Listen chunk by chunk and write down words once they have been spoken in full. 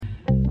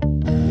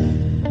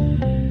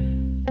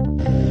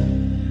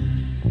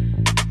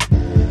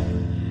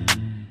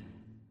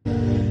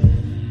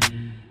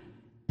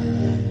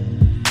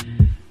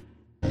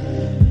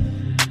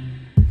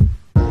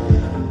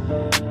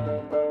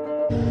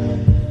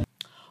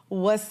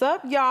What's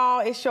up,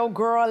 y'all? It's your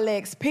girl,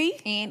 Lex P.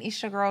 And it's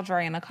your girl,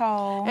 Dre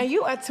Nicole. And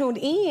you are tuned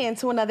in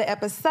to another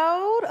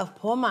episode of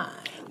Poor Minds,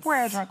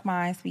 where a drunk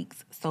mind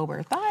speaks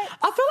sober thoughts.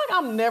 I feel like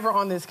I'm never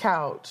on this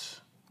couch.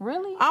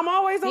 Really? I'm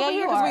always over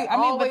here because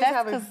but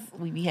that's because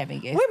we be having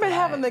guests. We've been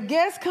having the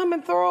guests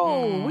coming through.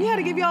 Mm-hmm. We had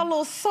to give y'all a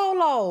little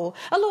solo,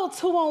 a little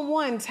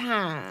 2-on-1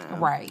 time.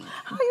 Right.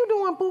 How you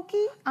doing,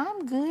 Pookie?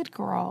 I'm good,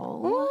 girl.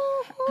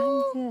 Mm-hmm.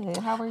 I'm good.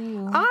 How are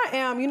you? I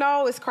am. You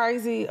know, it's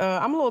crazy.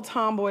 I'm a little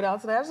tomboyed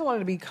out today. I just wanted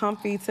to be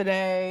comfy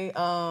today.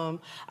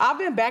 I've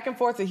been back and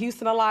forth to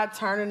Houston a lot,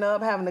 turning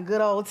up, having a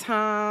good old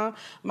time.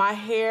 My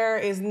hair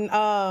is it's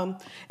not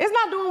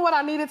doing what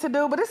I needed to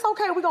do, but it's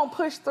okay. We're going to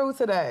push through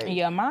today.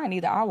 Yeah, mine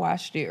either. I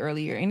washed it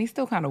earlier, and it's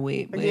still kind of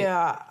wet, but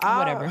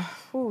whatever.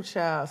 Ooh,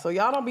 child. So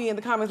y'all don't be in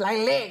the comments like,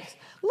 Lex,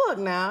 look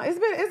now. It's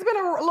been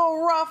a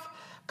little rough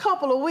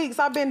couple of weeks.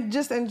 I've been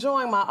just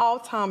enjoying my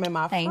off time and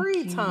my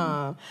free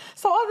time.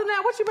 So other than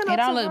that, what you been up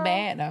to? It don't look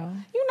bad, though.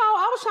 You know,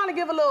 I was trying to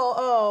give a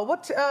little,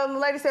 the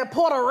lady said,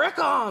 Puerto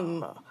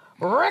Rican.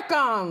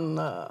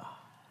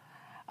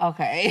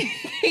 Okay.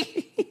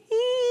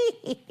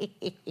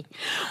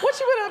 What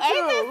you been up to?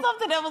 Ain't that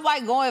something that was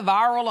like going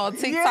viral on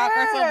TikTok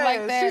or something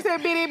like that? She said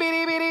bitty,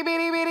 bitty, bitty,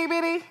 bitty, bitty,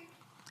 bitty.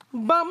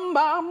 Bum,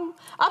 bum.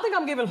 I think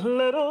I'm giving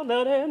little,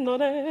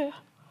 little.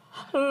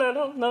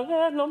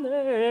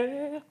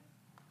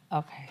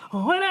 Okay.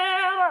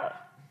 Whenever.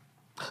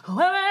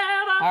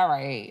 All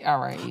right.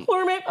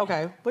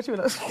 Okay, what you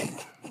been up to?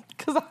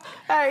 Because,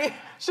 hey,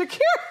 Shakira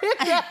hit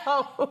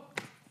that.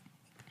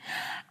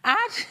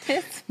 I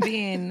just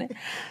been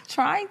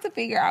trying to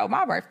figure out,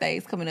 my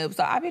birthday's coming up,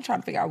 so I've been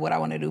trying to figure out what I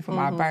want to do for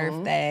my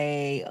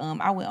birthday.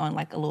 I went on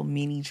like a little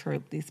mini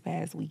trip this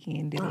past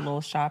weekend, did a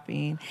little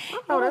shopping.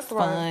 Oh, that's fun.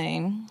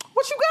 Right.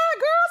 What you got,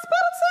 girl?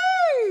 Spill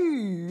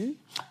the tea.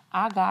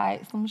 I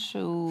got some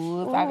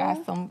shoes, I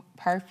got some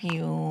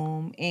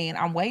perfume, and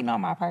I'm waiting on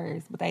my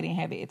purse, but they didn't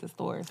have it at the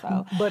store,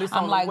 so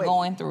I'm like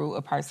going through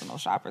a personal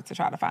shopper to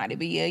try to find it.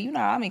 But yeah, you know,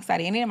 I'm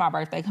excited. And then my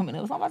birthday coming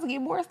up, so I'm about to get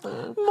more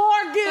stuff.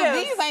 More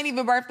gifts. These ain't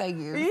even birthday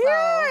gifts.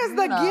 Yes, so,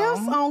 the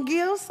gifts on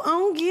gifts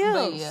on gifts.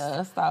 But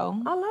yeah, so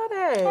I love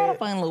that. I had a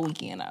fun little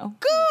weekend though.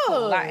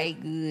 Good. I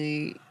ate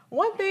good.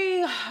 One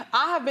thing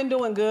I have been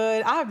doing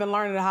good, I have been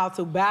learning how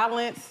to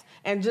balance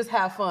and just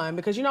have fun.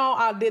 Because, you know,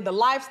 I did the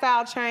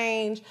lifestyle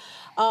change.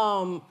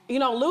 You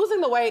know, losing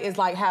the weight is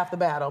like half the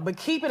battle, but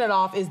keeping it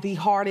off is the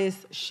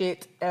hardest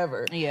shit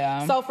ever.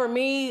 Yeah. So for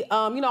me, you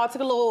know, I took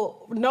a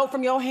little note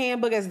from your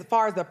handbook as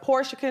far as the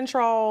portion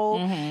control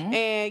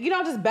and, you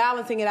know, just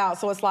balancing it out.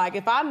 So it's like,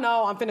 if I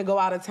know I'm finna go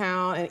out of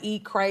town and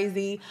eat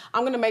crazy,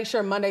 I'm gonna make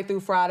sure Monday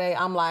through Friday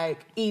I'm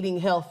like eating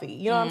healthy.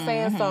 You know what I'm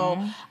saying?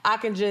 So I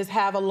can just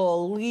have a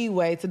little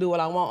leeway to do what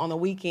I want on the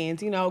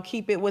weekends. You know,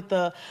 keep it with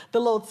the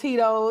little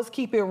Tito's,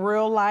 keep it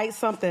real light,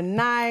 something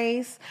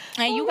nice.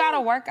 And you gotta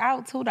work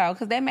out too, though,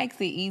 because that makes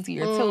it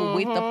easier too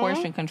with the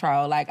portion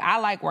control. Like, I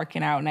like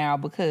working out now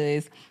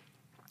because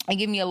it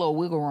give me a little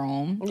wiggle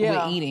room with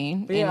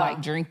eating and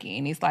like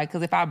drinking. It's like,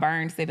 because if I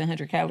burn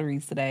 700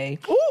 calories today,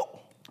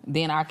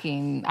 then I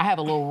have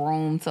a little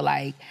room to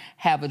like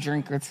have a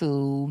drink or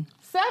two.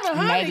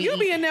 700, you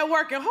be in there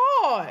working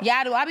hard. Yeah,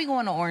 I do. I be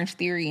going to Orange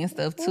Theory and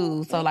stuff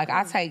too. So like,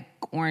 I take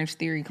Orange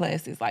Theory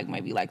classes like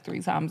maybe like 3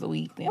 times a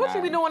week. Then what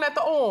you be doing at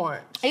the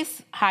Orange?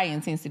 It's high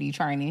intensity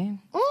training.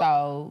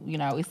 So, you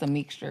know, it's a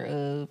mixture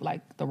of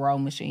like the row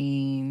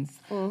machines,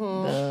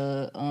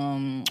 the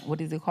what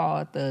is it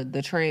called?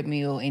 The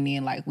treadmill, and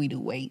then like we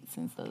do weights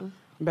and stuff.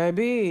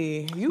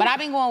 Baby, But I've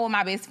been going with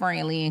my best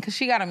friend Lynn because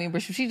she got a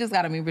membership. She just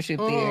got a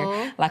membership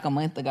there like a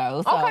month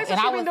ago. So, okay, so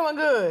she been doing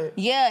good.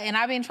 Yeah, and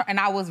I've been and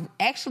I was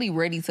actually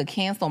ready to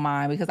cancel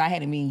mine because I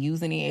hadn't been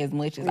using it as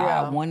much as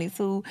I wanted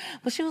to.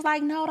 But she was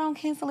like, "No, don't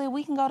cancel it.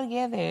 We can go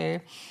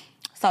together."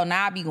 So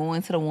now I be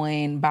going to the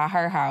one by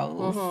her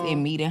house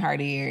and meeting her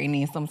there, and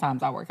then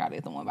sometimes I work out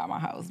at the one by my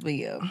house. But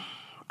yeah.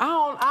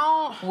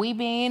 I don't. We've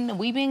been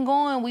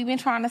going. We've been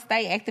trying to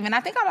stay active, and I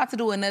think I'm about to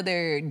do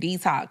another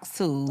detox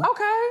too.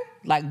 Okay.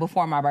 Like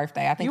before my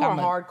birthday, I think I'm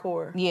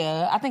hardcore.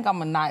 Yeah, I think I'm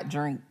gonna not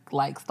drink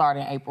like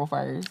starting April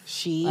 1st.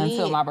 Shit.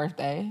 Until my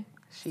birthday.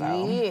 Shit.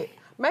 So.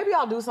 Maybe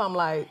I'll do something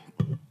like.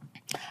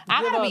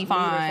 I gotta be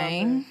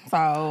fine.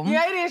 So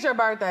yeah, it is your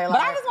birthday. But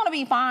I just want to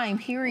be fine.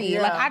 Period.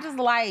 Yeah. Like I just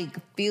like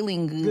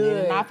feeling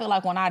good, and I feel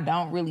like when I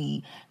don't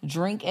really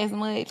drink as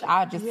much,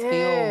 I just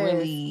feel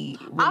really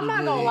I'm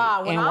not gonna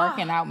lie. And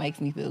working out makes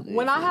me feel good.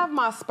 When I have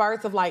my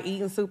spurts of like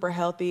eating super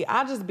healthy,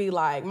 I just be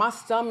like, my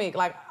stomach,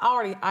 like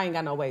I ain't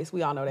got no waist.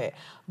 We all know that.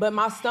 But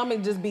my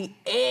stomach just be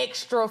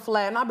extra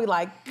flat, and I be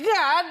like,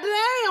 God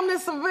damn,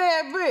 this a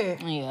bad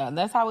bitch. Yeah,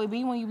 that's how it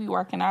be when you be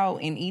working out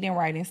and eating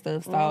right and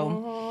stuff.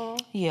 So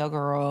yeah,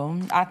 girl,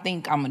 I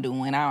think I'm gonna do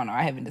one. I don't know.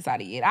 I haven't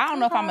decided yet. I don't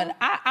know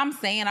if I'm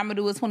saying I'm gonna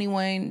do a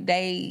 21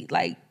 day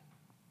like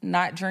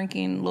not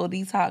drinking little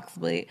detox,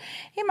 but it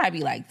might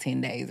be like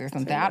 10 days or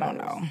something. I don't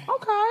know.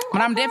 Okay.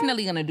 But I'm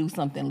definitely gonna do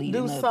something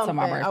leading up to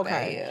my birthday.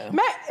 Okay. Yeah.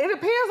 It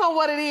depends on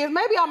what it is.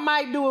 Maybe I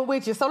might do it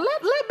with you. So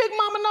let Big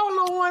Mama know a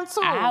little one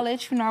too. I'll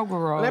let you know,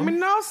 girl. Let me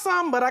know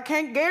something, but I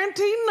can't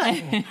guarantee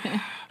nothing.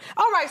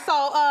 All right,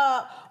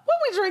 so what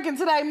we drinking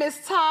today,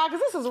 Miss Ty? Because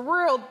this is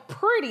real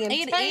pretty and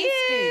tasty.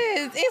 It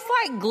is. It's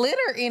like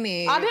glitter in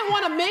it. I didn't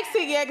want to mix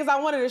it yet because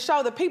I wanted to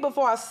show the people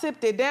before I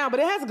sipped it down, but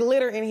it has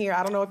glitter in here.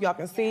 I don't know if y'all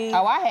can see.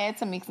 Oh, I had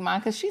to mix mine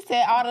because she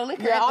said all the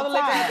liquor all the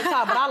liquor at the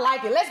top, but I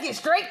like it. Let's get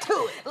straight to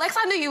it. Lex,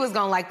 I knew you was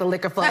going to like the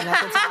liquor fun at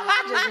the top.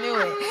 I just knew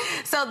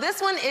it. So this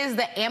one is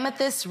the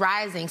Amethyst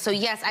Rising. So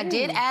yes, I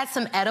did add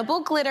some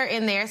edible glitter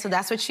in there. So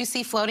that's what you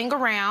see floating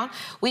around.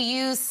 We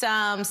used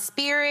some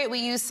Spirit. We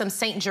used some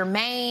Saint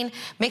Germain.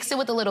 Mixed it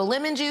with a little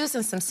lemon juice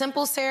and some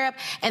simple syrup.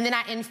 And then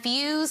I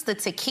infused the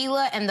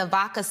tequila and the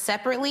vodka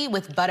separately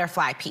with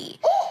butterfly pea.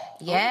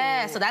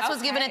 Yeah, so that's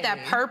what's giving it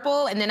that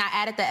purple. And then I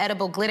added the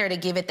edible glitter to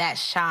give it that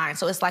shine.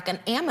 So it's like an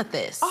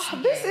amethyst. Oh,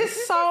 this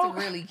is so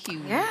really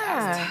cute.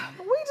 Yeah.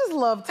 We just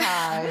love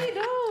Thai. We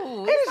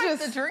do. It's like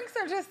the drinks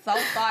are just so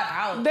thought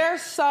out. They're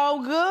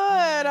so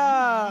good.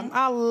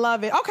 I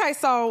love it. Okay,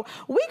 so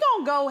we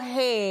gonna go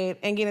ahead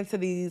and get into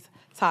these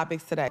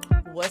topics today.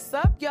 What's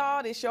up,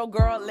 y'all? It's your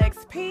girl,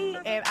 Lex P,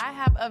 and I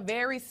have a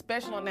very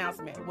special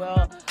announcement.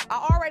 Well,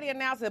 I already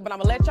announced it, but I'm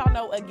gonna let y'all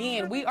know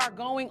again. We are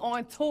going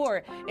on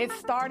tour. It's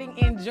starting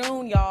in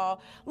June,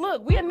 y'all.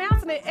 Look, we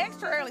announcing it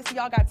extra early so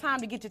y'all got time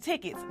to get your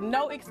tickets.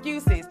 No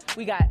excuses.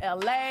 We got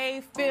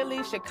LA,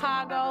 Philly,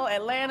 Chicago,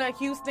 Atlanta,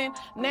 Houston.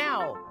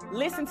 Now,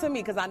 listen to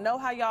me, because I know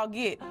how y'all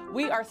get.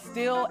 We are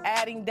still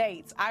adding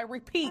dates. I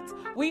repeat,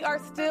 we are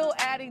still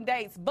adding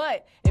dates.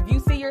 But if you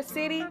see your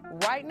city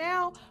right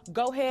now,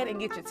 go ahead and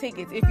get your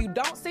tickets. If you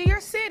don't see your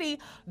city,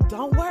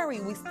 don't worry.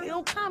 We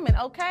still coming,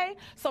 okay?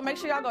 So make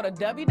sure y'all go to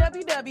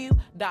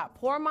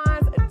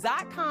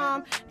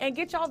www.pourminds.com and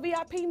get y'all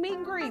VIP meet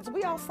and greets.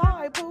 We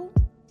outside, poo.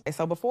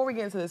 So before we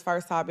get into this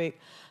first topic,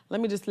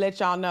 let me just let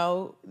y'all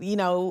know,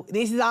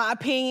 this is our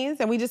opinions,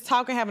 and we just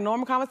talk and have a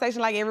normal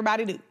conversation like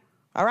everybody do.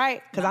 All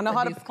right? Because I know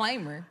how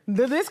disclaimer.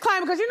 The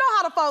disclaimer, because you know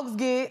how the folks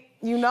get.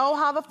 You know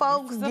how the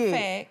folks get.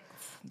 Fact.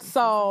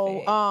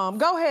 So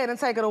go ahead and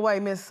take it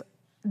away, Miss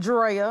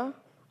Drea.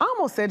 I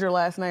almost said your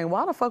last name.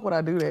 Why the fuck would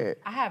I do that?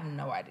 I have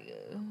no idea.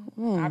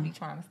 I be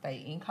trying to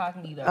stay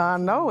incognito. I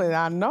know it.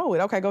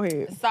 Okay, go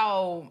ahead.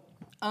 So,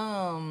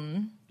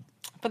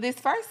 for this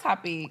first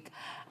topic,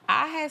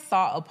 I had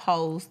saw a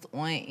post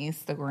on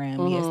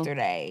Instagram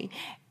yesterday,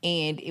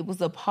 and it was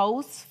a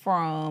post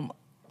from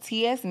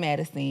T.S.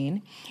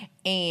 Madison,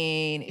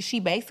 and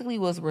she basically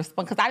was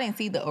responding, because I didn't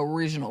see the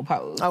original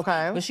post.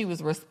 Okay. But she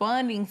was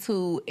responding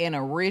to an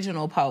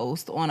original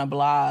post on a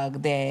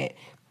blog that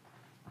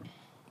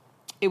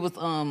it was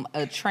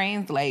a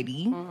trans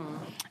lady,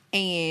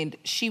 and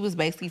she was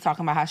basically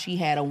talking about how she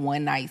had a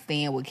one-night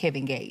stand with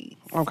Kevin Gates.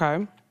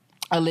 Okay.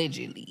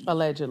 Allegedly.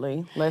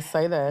 Let's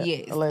say that.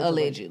 Yes,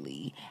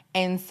 allegedly.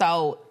 And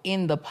so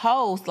in the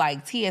post,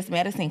 like, T.S.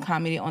 Madison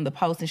commented on the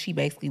post, and she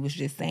basically was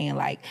just saying,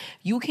 like,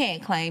 you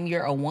can't claim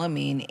you're a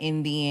woman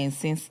and then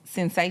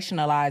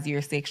sensationalize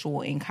your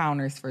sexual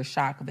encounters for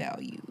shock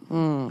value.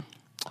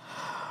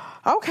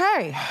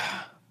 Okay.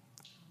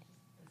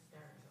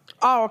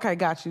 Oh, okay,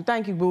 got you.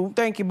 Thank you, boo.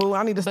 I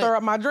need to stir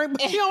up my drink,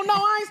 but you don't know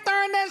I ain't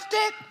stirring that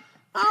shit.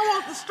 I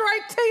want the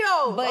straight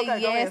Tito's. But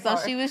okay, yeah, so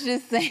she was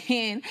just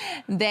saying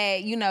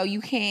that, you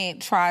can't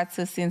try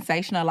to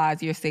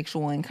sensationalize your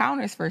sexual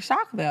encounters for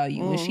shock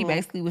value. And she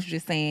basically was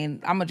just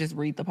saying, I'm going to just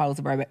read the post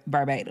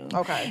verbatim.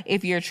 Okay.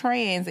 If you're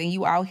trans and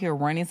you out here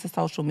running to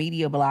social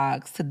media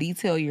blogs to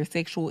detail your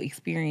sexual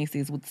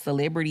experiences with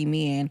celebrity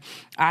men,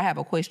 I have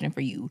a question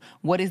for you.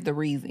 What is the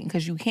reason?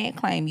 Because you can't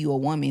claim you a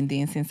woman,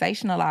 then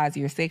sensationalize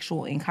your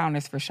sexual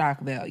encounters for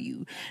shock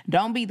value.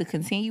 Don't be the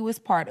continuous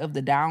part of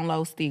the down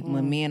low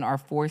stigma men are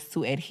forced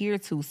to adhere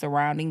to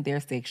surrounding their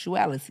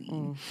sexuality.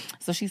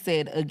 So she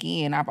said,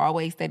 again, I've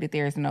always stated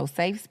there is no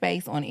safe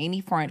space on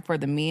any front for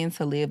the men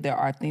to live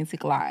their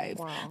authentic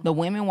lives. Wow. The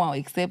women won't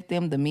accept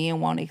them, the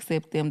men won't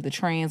accept them, the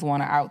trans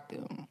want to out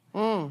them.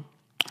 So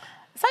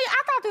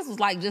I thought this was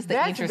like just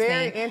That's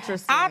very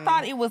interesting. I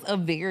thought it was a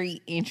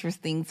very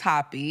interesting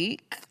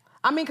topic.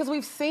 I mean, because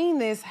we've seen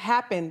this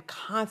happen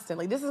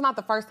constantly. This is not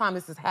the first time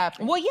this has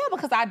happened. Well, yeah,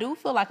 because I do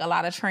feel like a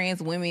lot of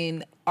trans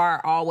women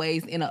are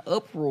always in an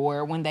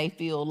uproar when they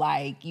feel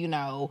like,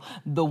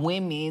 the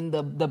women,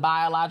 the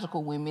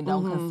biological women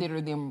don't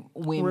consider them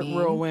women.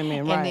 Real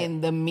women, right. And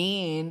then the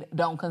men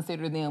don't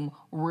consider them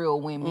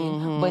real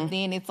women. But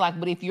then it's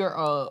like, but if you're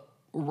a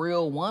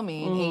real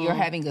woman and you're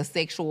having a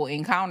sexual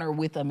encounter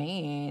with a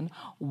man,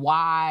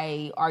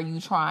 why are you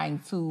trying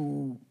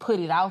to put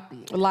it out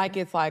there? Like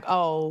it's like,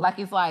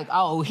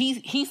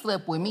 he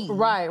slept with me.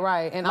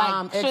 Right. And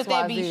like, should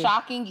that be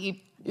shocking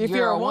if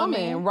you're a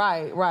woman?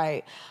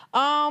 Right.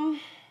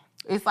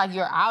 It's like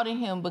you're outing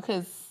him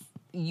because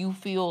you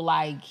feel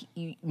like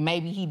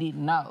maybe he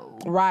didn't know.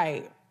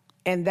 Right.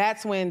 And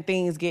that's when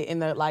things get in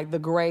the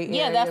gray area.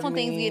 Yeah, that's when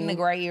things get in the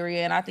gray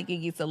area, and I think it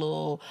gets a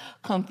little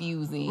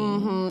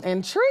confusing.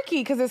 And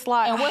tricky, because it's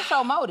like... And what's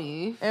your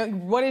motive?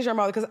 And what is your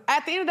motive? Because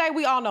at the end of the day,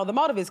 we all know the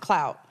motive is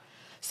clout.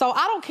 So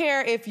I don't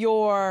care if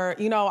you're,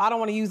 I don't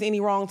want to use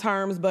any wrong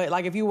terms, but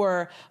like if you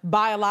were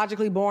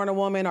biologically born a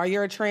woman or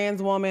you're a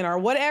trans woman or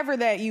whatever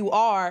that you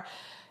are,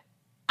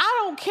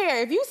 I don't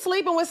care. If you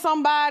sleeping with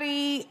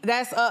somebody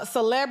that's a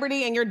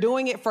celebrity and you're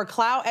doing it for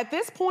clout, at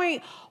this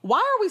point, why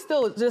are we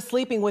still just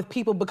sleeping with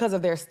people because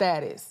of their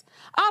status?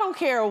 I don't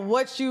care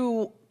what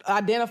you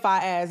identify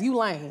as, you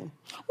lame.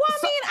 Well, I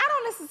mean, I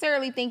don't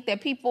necessarily think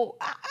that people,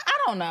 I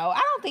don't know. I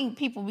don't think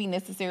people be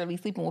necessarily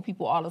sleeping with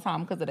people all the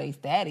time because of their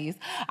status.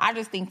 I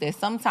just think that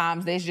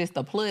sometimes there's just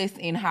a plus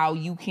in how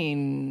you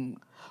can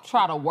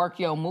try to work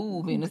your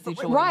move in a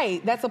situation.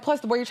 Right. That's a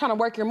plus where you're trying to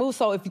work your move.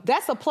 So if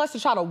that's a plus to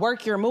try to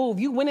work your move,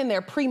 you went in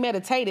there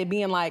premeditated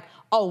being like,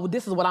 oh,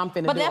 this is what I'm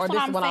finna do. But that's or what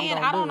this I'm is what saying. I'm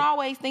gonna I don't do.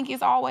 always think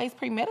it's always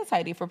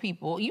premeditated for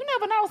people. You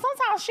never know.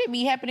 Sometimes shit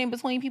be happening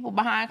between people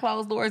behind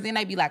closed doors. Then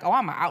they be like, oh,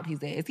 I'm out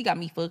his ass. He got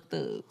me fucked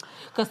up.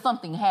 Because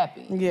something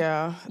happened.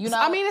 Yeah. You know?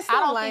 I mean, it's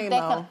still lame,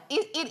 though.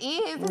 It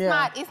is.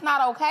 It's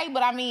not okay.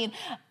 But I mean...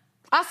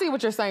 I see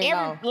what you're saying,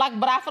 though.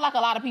 But I feel like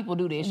a lot of people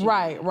do this shit.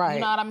 Right. You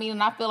know what I mean?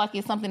 And I feel like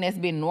it's something that's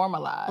been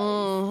normalized.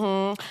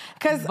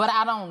 Mm-hmm. But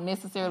I don't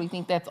necessarily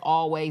think that's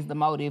always the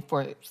motive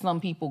for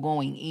some people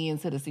going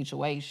into the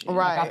situation.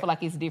 Right. Like, I feel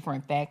like it's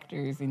different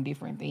factors and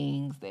different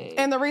things that...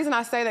 And the reason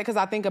I say that, because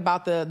I think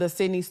about the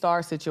Sydney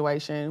Star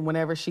situation,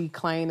 whenever she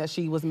claimed that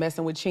she was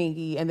messing with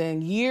Chingy, and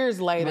then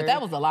years later... But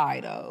that was a lie,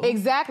 though.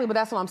 Exactly, but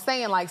that's what I'm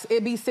saying. Like,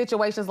 it be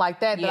situations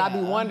like that I be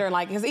wondering,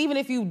 like, because even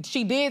if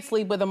she did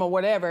sleep with him or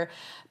whatever,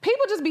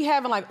 people just be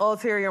having, like,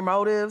 ulterior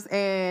motives,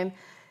 and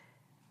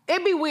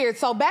it'd be weird.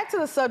 So back to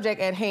the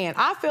subject at hand.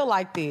 I feel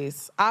like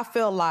this. I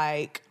feel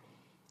like,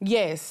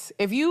 yes,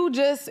 if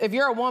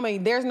you're a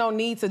woman, there's no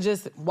need to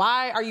just,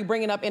 why are you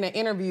bringing up in an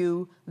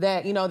interview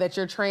that, you know, that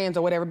you're trans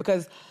or whatever?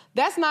 Because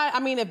that's not, I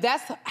mean, if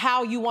that's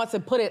how you want to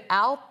put it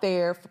out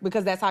there,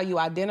 because that's how you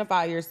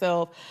identify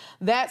yourself,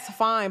 that's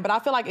fine. But I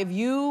feel like if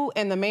you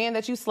and the man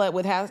that you slept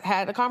with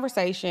had a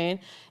conversation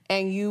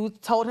and you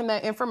told him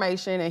that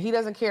information and he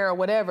doesn't care or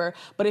whatever,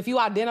 but if you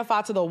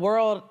identify to the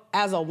world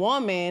as a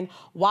woman,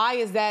 why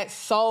is that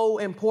so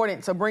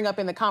important to bring up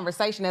in the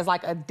conversation as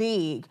like a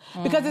dig?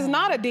 Because it's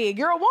not a dig.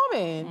 You're a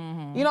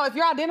woman. You know, if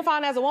you're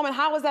identifying as a woman,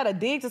 how is that a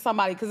dig to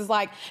somebody? Because it's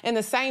like, in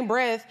the same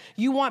breath,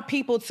 you want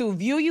people to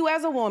view you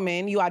as a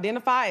woman, you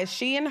identify as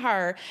she and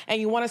her,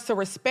 and you want us to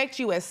respect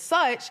you as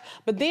such,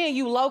 but then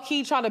you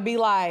low-key try to be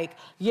like,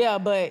 yeah,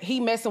 but he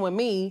messing with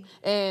me,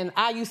 and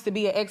I used to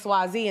be an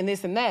XYZ and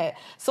this and that.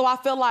 So I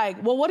feel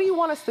like, well, what do you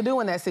want us to do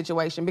in that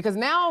situation? Because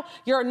now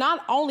you're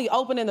not only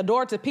opening the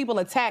door to people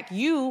attack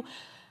you,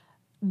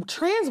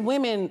 trans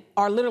women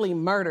are literally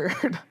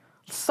murdered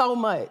so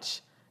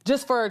much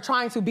just for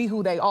trying to be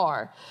who they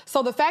are.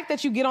 So the fact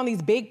that you get on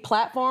these big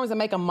platforms and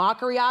make a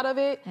mockery out of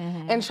it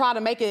and try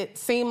to make it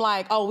seem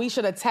like, oh, we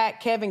should attack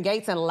Kevin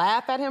Gates and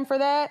laugh at him for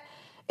that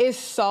is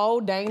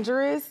so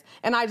dangerous.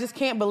 And I just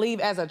can't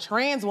believe as a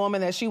trans woman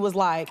that she was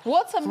like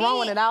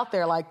throwing it out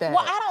there like that.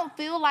 Well, I don't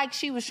feel like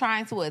she was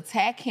trying to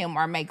attack him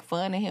or make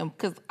fun of him,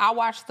 because I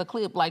watched the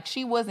clip, like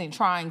she wasn't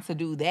trying to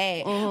do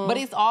that. But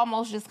it's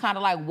almost just kind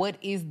of like, what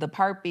is the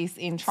purpose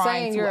in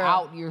trying to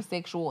out your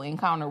sexual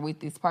encounter with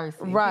this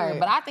person? Right. Period.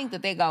 But I think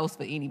that goes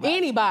for anybody.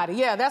 Anybody,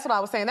 yeah, that's what I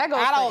was saying. That goes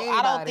for anybody.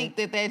 I don't think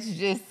that that's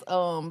just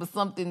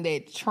something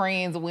that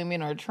trans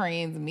women or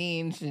trans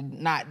men should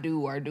not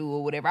do or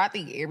whatever. I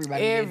think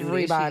everybody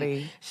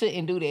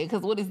shouldn't do that,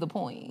 because what is the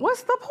point?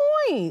 What's the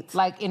point?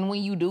 Like, and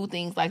when you do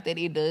things like that,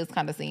 it does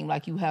kind of seem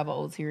like you have an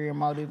ulterior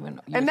motive.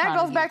 And that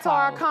goes back to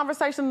our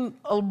conversation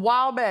a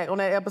while back on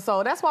that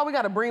episode. That's why we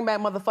got to bring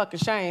back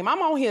motherfucking shame.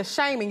 I'm on here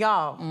shaming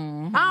y'all.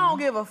 I don't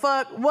give a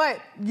fuck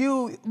what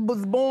you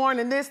was born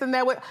and this and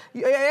that.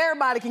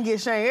 Everybody can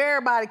get shamed.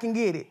 Everybody can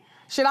get it.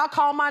 Should I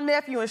call my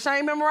nephew and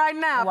shame him right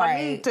now if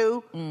I need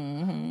to?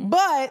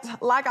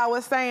 But like I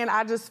was saying,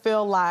 I just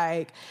feel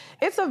like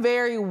it's a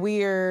very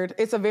weird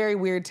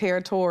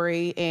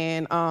territory.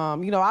 And,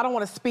 you know, I don't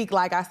want to speak,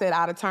 like I said,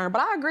 out of turn, but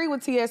I agree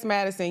with T.S.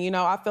 Madison. You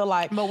know, I feel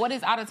like... But what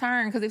is out of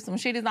turn? Because if some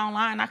shit is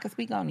online, I can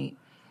speak on it.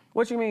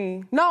 What you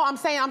mean? No, I'm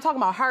talking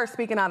about her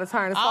speaking out of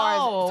turn as far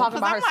as talking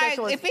about her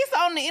sexual... if it's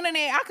on the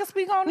internet, I can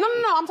speak on it. No,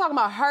 I'm talking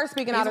about her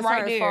speaking out of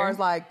turn as far as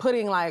like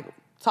putting like...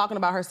 talking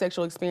about her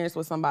sexual experience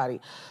with somebody.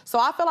 So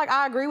I feel like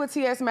I agree with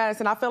T.S.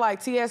 Madison. I feel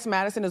like T.S.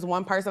 Madison is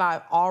one person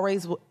I've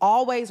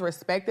always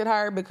respected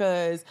her,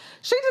 because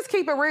she just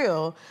keep it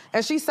real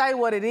and she say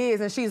what it is,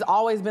 and she's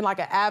always been like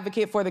an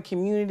advocate for the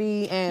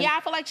community. And yeah,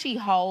 I feel like she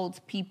holds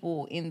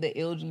people in the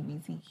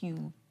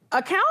LGBTQ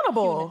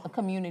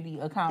community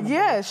accountable.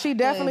 Yeah, she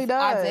definitely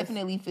does. I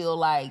definitely feel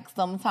like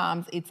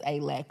sometimes it's a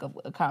lack of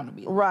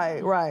accountability.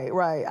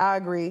 Right. I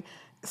agree.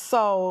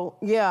 So,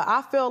 yeah,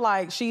 I feel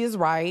like she is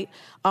right.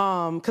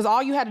 Because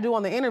all you had to do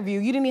on the interview,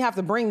 you didn't even have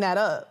to bring that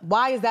up.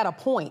 Why is that a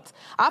point?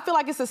 I feel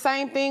like it's the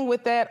same thing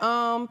with that,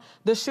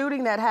 the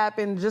shooting that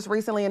happened just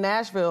recently in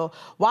Nashville.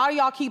 Why do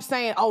y'all keep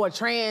saying, oh,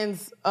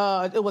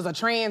 it was a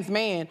trans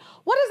man?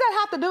 What does that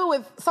have to do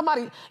with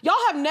somebody? Y'all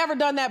have never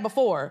done that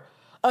before.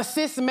 a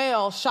cis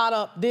male shot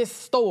up this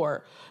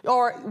store.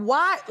 Or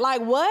why,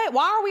 like what?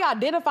 Why are we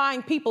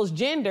identifying people's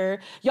gender?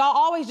 Y'all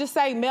always just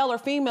say male or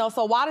female,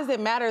 so why does it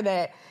matter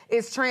that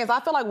it's trans? I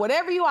feel like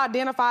whatever you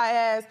identify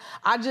as,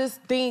 I just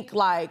think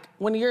like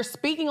when you're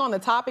speaking on the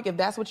topic, if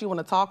that's what you want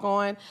to talk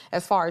on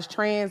as far as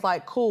trans,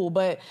 like cool.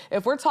 But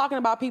if we're talking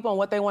about people and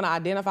what they want to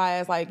identify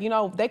as, like, you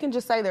know, they can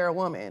just say they're a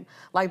woman.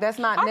 Like that's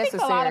not necessary. I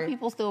think a lot of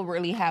people still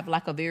really have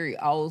like a very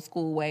old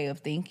school way of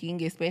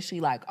thinking, especially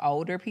like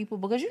older people,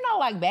 because you know,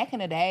 like back in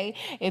the day,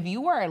 if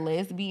you were a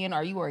lesbian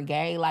or you were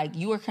gay, like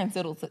you were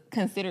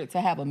considered to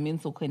have a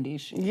mental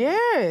condition.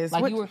 Yes.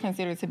 Like you were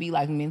considered to be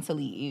like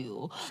mentally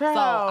ill. So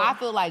I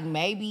feel like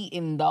maybe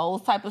in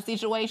those type of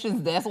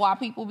situations, that's why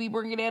people be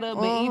bringing that up.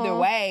 But either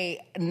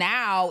way,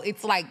 now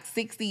it's like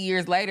 60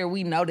 years later,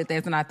 we know that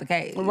that's not the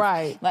case.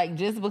 Right. Like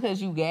just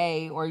because you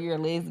gay or you're a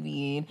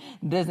lesbian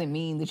doesn't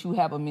mean that you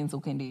have a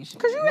mental condition.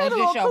 Because you had a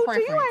little coochie,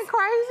 you ain't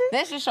crazy.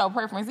 That's just your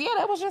preference. Yeah,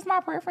 that was just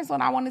my preference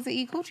when I wanted to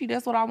eat coochie.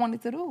 That's what I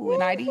wanted to do,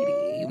 and I did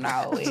it, you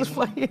know. Just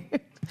playing.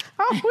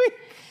 How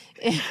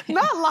we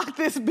not lock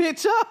this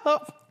bitch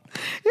up?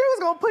 You was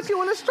gonna put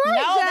you in a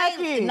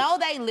straitjacket. No,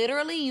 they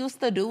literally used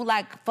to do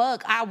like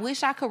I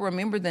wish I could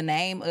remember the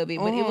name of it,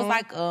 but it was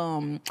like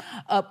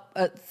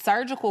a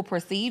surgical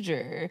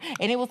procedure,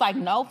 and it was like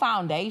no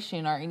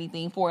foundation or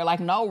anything for it,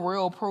 like no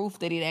real proof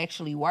that it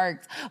actually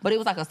worked. But it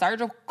was like a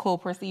surgical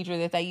procedure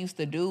that they used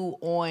to do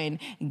on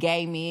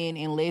gay men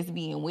and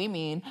lesbian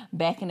women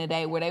back in the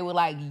day, where they would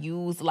like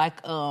use like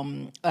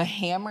a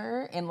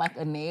hammer and like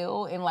a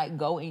nail and like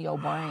go in your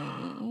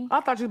brain. I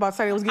thought you was about to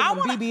say it was getting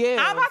BBL.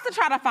 I'm about to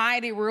try to find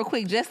it real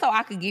quick just so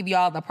I could give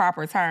y'all the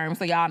proper term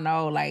so y'all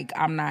know like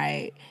I'm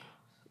not.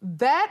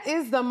 That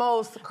is the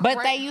most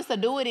But they used to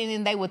do it, and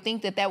then they would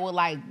think that would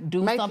like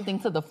do something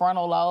to the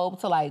frontal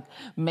lobe to like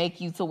make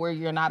you to where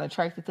you're not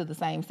attracted to the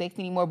same sex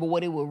anymore. But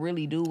what it would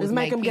really do was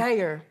make them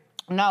gayer.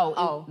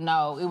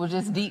 No, it would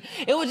just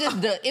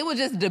it would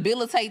just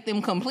debilitate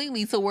them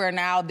completely to where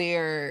now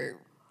they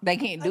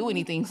can't do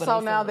anything for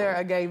themselves. So now they're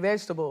a gay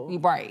vegetable.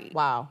 Right.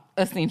 Wow.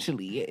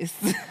 Essentially, yes.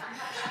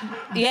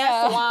 Yeah.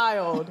 That's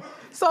wild.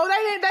 So they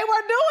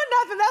weren't doing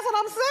nothing. That's what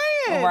I'm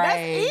saying. Right.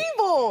 That's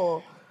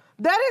evil.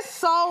 That is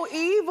so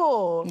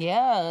evil.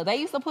 Yeah, they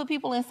used to put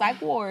people in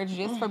psych wards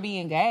just for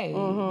being gay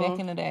back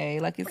in the day.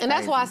 Like it's and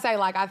crazy. That's why I say,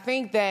 like, I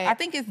think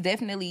it's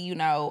definitely, you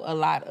know, a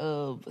lot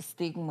of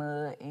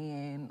stigma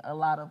and a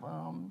lot of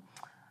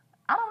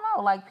I don't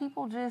know, like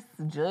people just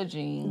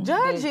judging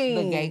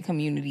the gay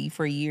community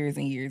for years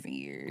and years and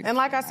years. And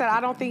like I said,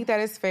 I don't think that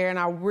is fair, and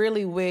I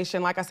really wish,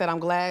 and like I said, I'm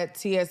glad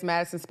T.S.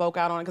 Madison spoke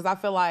out on it, because I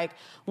feel like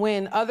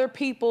when other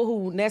people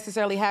who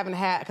necessarily haven't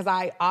had, because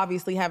I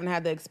obviously haven't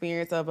had the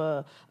experience of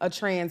a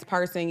trans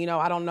person, you know,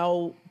 I don't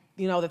know,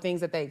 you know, the things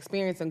that they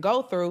experience and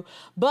go through,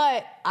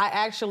 but I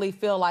actually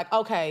feel like,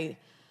 okay,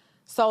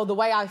 so the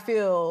way I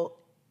feel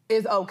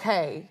is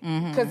okay.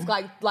 Because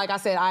like I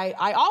said,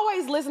 I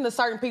always listen to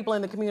certain people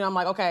in the community. I'm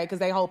like, okay, because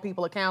they hold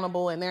people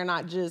accountable and they're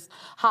not just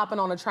hopping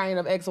on a train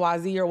of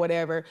XYZ or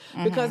whatever.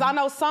 Because I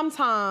know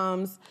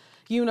sometimes,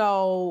 you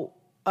know,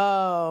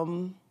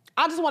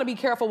 I just want to be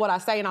careful what I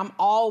say, and I'm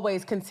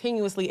always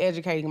continuously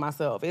educating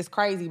myself. It's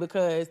crazy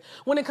because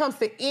when it comes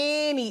to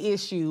any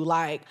issue,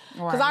 like,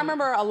 because I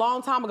remember a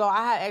long time ago,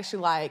 I had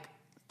actually like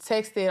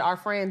texted our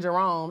friend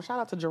Jerome, shout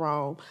out to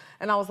Jerome,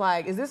 and I was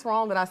like, is this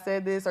wrong that I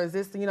said this, or is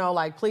this, you know,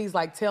 like, please,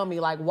 like, tell me,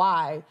 like,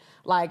 why?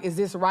 Like, is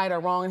this right or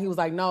wrong? And he was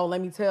like, no,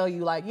 let me tell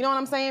you, like, you know what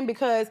I'm saying?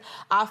 Because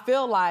I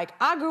feel like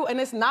I grew, and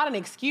it's not an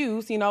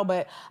excuse, you know,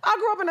 but I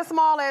grew up in a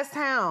small-ass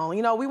town.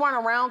 You know, we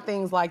weren't around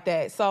things like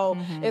that. So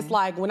it's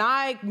like when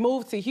I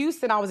moved to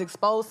Houston, I was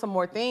exposed to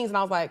more things, and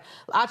I was like,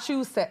 I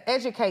choose to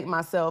educate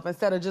myself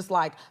instead of just,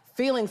 like,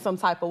 feeling some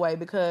type of way,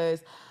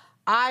 because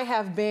I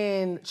have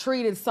been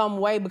treated some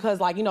way because,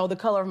 like, you know, the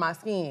color of my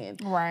skin.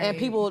 Right. And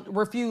people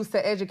refuse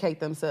to educate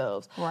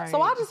themselves. Right.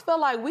 So I just feel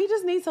like we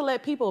just need to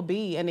let people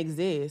be and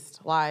exist.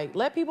 Like,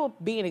 let people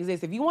be and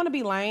exist. If you want to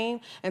be lame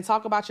and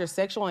talk about your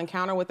sexual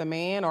encounter with a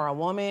man or a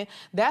woman,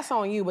 that's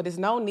on you. But there's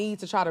no need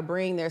to try to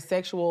bring their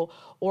sexual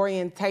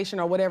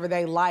orientation or whatever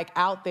they like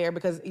out there,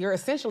 because you're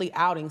essentially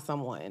outing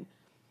someone.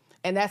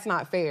 And that's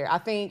not fair. I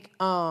think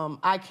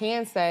I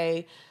can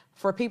say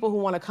for people who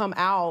want to come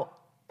out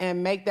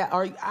and make that,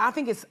 or I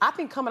think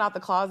coming out the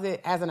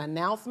closet as an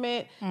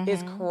announcement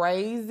is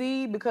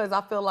crazy, because I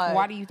feel like.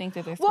 Why do you think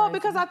that it's Well, crazy?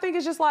 because I think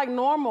it's just like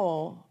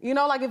normal. You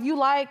know, like if you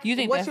like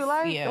what you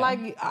like,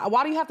 like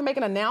why do you have to make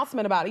an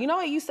announcement about it? You know,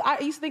 I used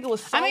to think it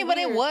was so but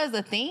it weird. was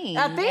a thing.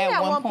 A thing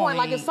at one point.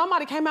 Like if somebody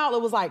somebody came out,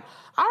 it was like,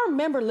 I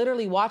remember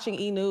literally watching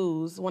E!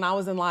 News when I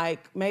was in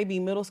like maybe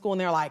middle school,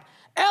 and they're like,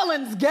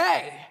 Ellen's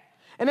gay.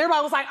 And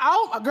everybody was like,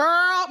 oh,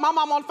 girl, my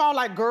mom on the phone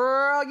like,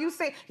 girl, you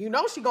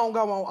know she gonna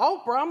go on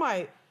Oprah. I'm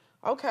like,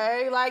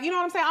 okay, like, you know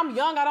what I'm saying? I'm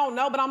young, I don't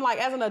know, but I'm like,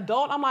 as an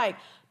adult, I'm like,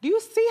 do you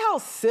see how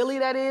silly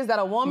that is? That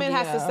a woman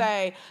has to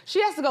say,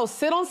 she has to go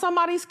sit on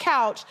somebody's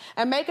couch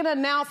and make an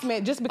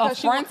announcement just because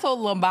she frontal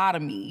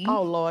lobotomy.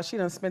 Oh, Lord, she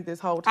done spent this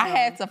whole time. I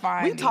had to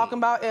find it. We talking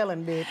about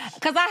Ellen, bitch.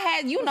 Because I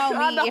had, you know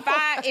me,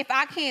 if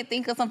I can't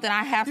think of something,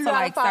 I have to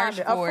like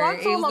search for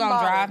it. It was going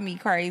to drive me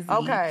crazy.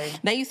 Okay.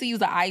 They used to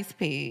use an ice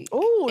pick.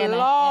 Ooh, and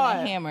Lord.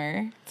 a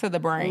hammer to the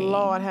brain.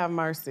 Lord have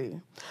mercy.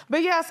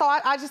 But yeah, so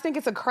I just think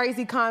it's a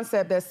crazy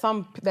concept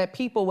that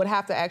people would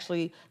have to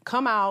actually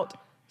come out,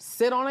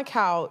 sit on a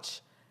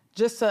couch,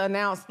 just to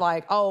announce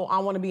like, oh, I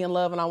want to be in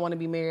love and I want to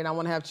be married. I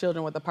want to have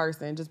children with a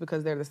person just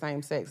because they're the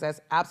same sex.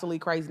 That's absolutely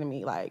crazy to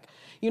me. Like,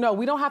 you know,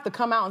 we don't have to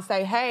come out and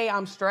say, hey,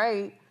 I'm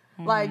straight.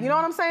 Like, you know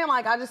what I'm saying?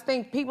 Like, I just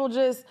think people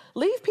just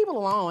leave people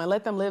alone and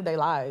let them live their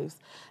lives.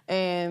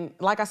 And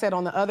like I said,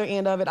 on the other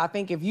end of it, I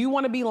think if you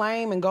want to be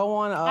lame and go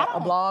on a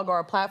blog or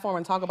a platform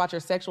and talk about your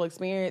sexual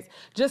experience,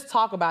 just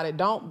talk about it.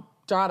 Don't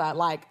try to,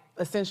 like,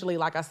 essentially,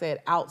 like I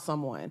said, out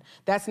someone.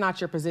 That's not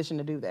your position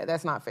to do that.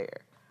 That's not fair.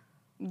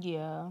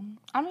 Yeah.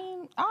 I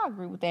mean, I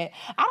agree with that.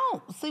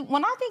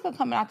 When I think of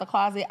coming out the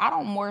closet, I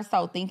don't more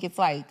so think it's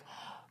like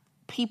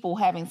people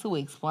having to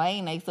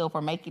explain themselves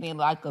or making it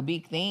like a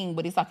big thing,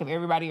 but it's like if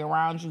everybody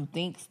around you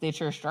thinks that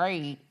you're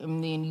straight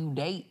and then you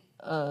date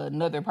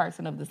another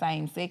person of the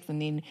same sex and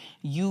then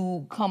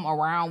you come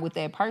around with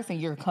that person,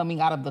 you're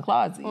coming out of the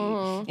closet.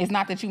 It's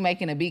not that you're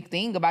making a big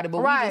thing about it, but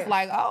we just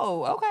like,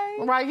 oh,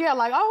 okay. Right, yeah,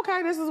 like, oh,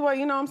 okay, this is what,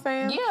 you know what I'm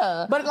saying?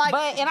 Yeah. But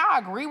and I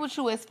agree with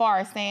you as far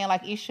as saying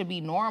like it should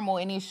be normal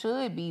and it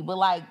should be, but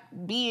like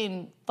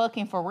being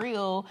fucking for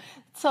real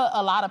to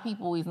a lot of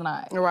is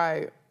not.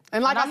 Right.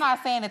 And like I'm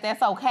not saying that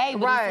that's okay,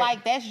 but it's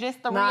like that's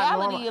just the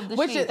reality of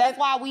the shit. That's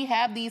why we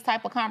have these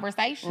type of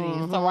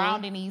conversations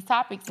surrounding these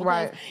topics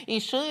because it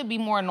should be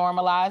more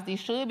normalized. It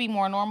should be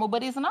more normal,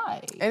 but it's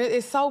not. And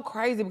it's so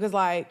crazy because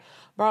like,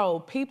 bro,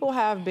 people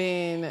have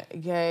been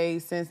gay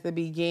since the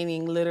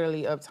beginning,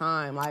 literally, of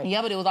time. Like,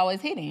 yeah, but it was always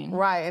hidden.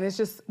 Right, and it's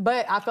just,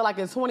 but I feel like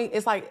it's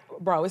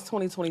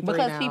 2023 because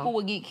now. people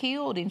would get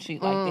killed and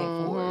shit like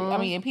that for it. I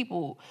mean, and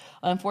people,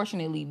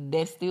 unfortunately,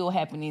 that's still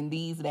happening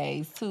these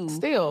days too.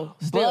 Still.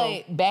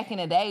 But back in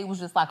the day, it was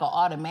just like an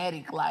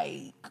automatic,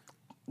 like,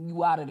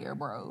 you out of there,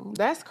 bro.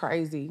 That's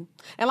crazy.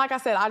 And like I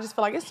said, I just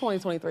feel like it's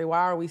 2023. Why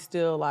are we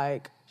still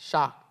like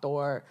shocked,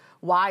 or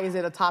why is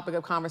it a topic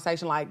of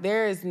conversation? Like,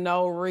 there is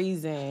no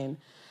reason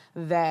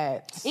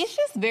that... It's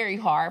just very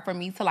hard for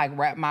me to like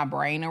wrap my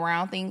brain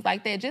around things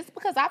like that, just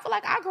because I feel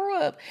like I grew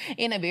up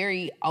in a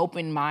very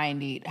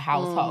open-minded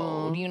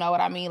household. You know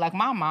what I mean? Like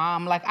my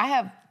mom, like I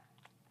have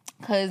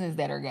cousins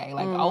that are gay,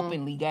 like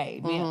openly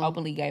gay, been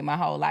openly gay my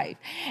whole life.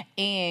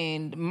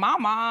 And my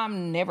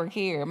mom never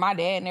cared. My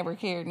dad never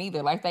cared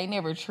neither. Like they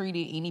never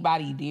treated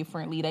anybody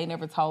differently. They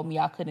never told me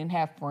I couldn't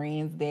have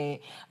friends that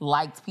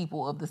liked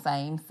people of the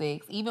same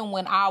sex. Even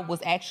when I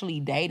was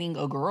actually dating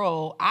a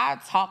girl, I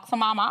talked to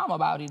my mom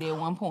about it at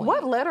one point.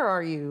 What letter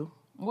are you?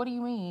 What do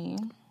you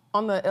mean?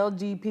 On the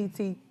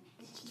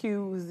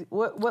LGBTQ,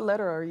 what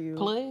letter are you?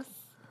 Plus.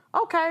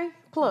 Okay,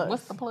 plus.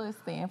 What's the plus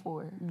stand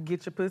for?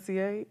 Get your pussy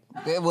ate.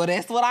 Well,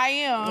 that's what I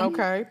am.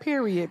 Okay,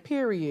 period.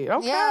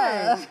 Okay.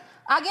 Yeah.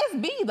 I guess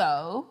B,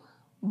 though.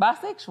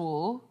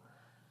 Bisexual.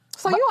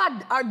 So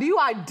do you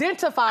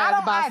identify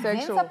as bisexual? I don't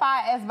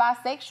identify as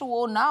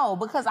bisexual, no,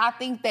 because I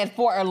think that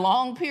for a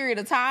long period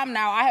of time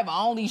now, I have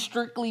only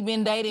strictly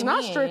been dating men.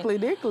 Not strictly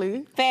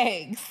dickly.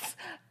 Thanks.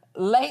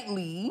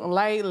 Lately.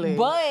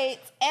 But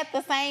at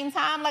the same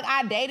time, like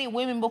I dated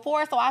women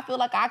before, so I feel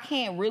like I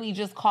can't really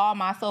just call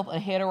myself a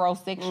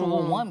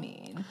heterosexual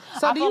woman.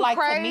 So I do feel you like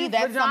crave to me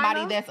that's vagina?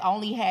 somebody that's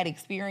only had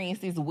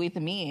experiences with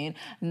men.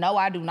 No,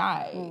 I do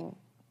not.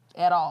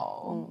 At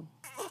all.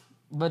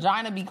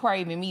 Vagina be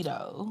craving me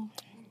though.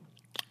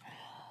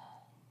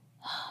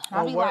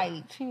 I be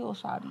like, chill,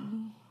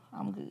 shawty.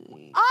 I'm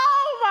good.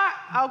 Oh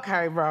my!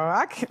 Okay,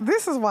 bro.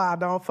 This is why I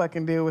don't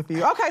fucking deal with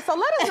you. Okay, so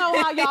let us know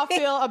how y'all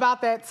feel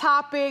about that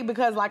topic,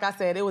 because, like I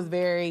said, it was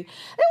very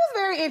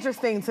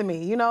interesting to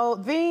me. You know,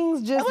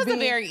 things just. It was a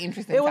very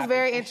interesting. It was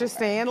very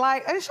interesting, and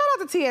shout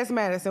out to T.S.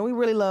 Madison. We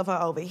really love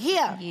her over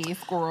here.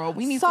 Yes, girl.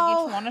 We need to get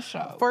you on the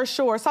show for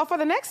sure. So for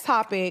the next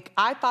topic,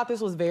 I thought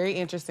this was very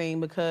interesting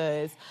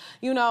because,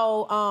 you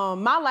know,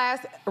 my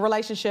last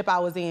relationship I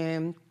was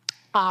in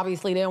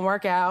obviously didn't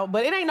work out,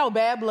 but it ain't no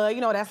bad blood.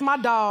 You know, that's my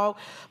dog.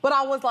 But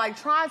I was like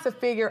trying to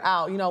figure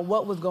out, you know,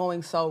 what was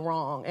going so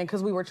wrong. And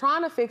because we were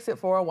trying to fix it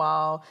for a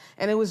while,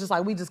 and it was just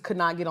like we just could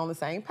not get on the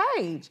same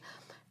page.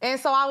 And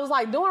so I was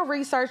like doing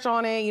research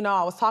on it. You know,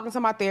 I was talking to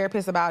my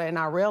therapist about it, and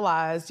I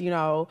realized, you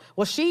know,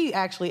 well, she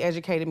actually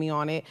educated me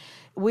on it.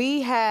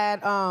 We had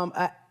an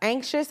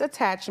anxious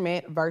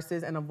attachment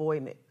versus an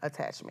avoidant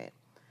attachment.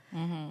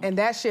 And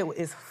that shit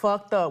is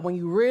fucked up when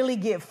you really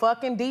get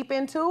fucking deep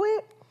into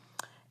it.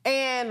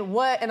 And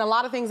a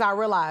lot of things I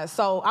realized.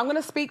 So I'm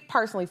gonna speak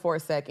personally for a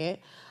second.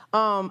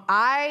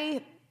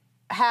 I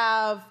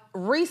have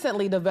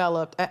recently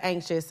developed an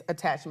anxious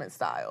attachment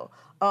style.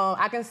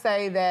 I can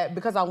say that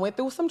because I went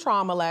through some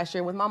trauma last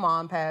year with my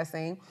mom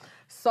passing.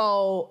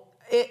 So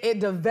it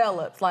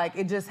developed,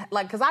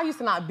 because I used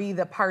to not be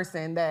the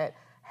person that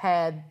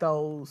had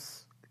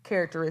those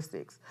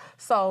characteristics.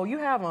 So you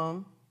have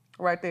them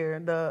right there,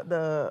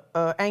 the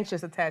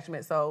anxious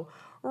attachment. So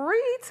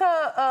read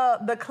to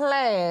the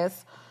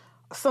class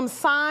some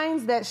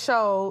signs that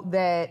show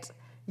that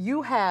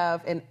you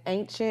have an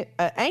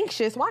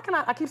anxious, why can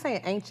I keep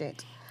saying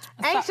ancient?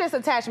 Anxious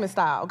attachment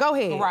style. Go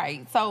ahead.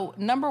 Right. So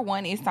number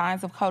 1 is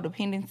signs of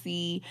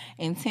codependency,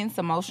 intense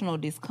emotional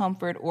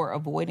discomfort or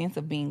avoidance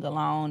of being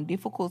alone,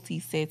 difficulty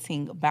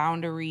setting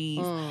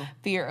boundaries,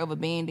 fear of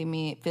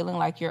abandonment, feeling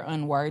like you're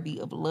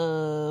unworthy of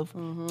love,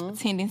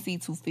 tendency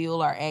to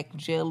feel or act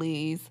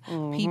jealous,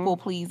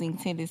 people-pleasing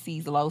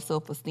tendencies, low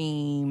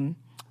self-esteem,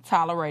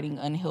 tolerating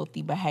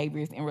unhealthy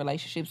behaviors in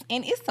relationships,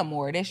 and it's some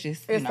more. That's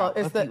just a few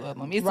of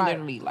them. It's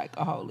literally like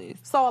a whole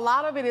list. So a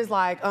lot of it is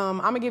like, I'm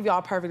gonna give y'all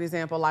a perfect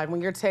example. Like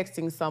when you're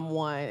texting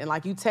someone and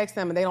like you text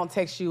them and they don't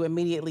text you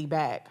immediately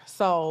back.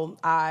 So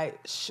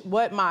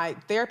what my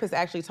therapist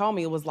actually told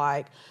me was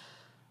like,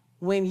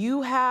 when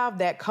you have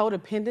that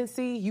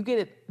codependency, you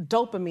get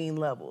dopamine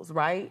levels,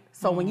 right?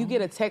 So when you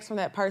get a text from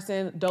that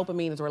person,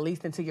 dopamine is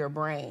released into your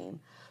brain.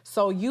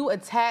 So you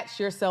attach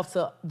yourself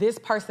to this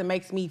person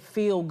makes me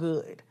feel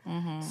good.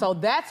 So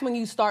that's when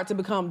you start to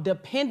become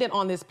dependent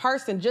on this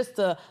person just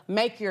to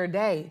make your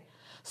day.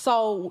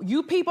 So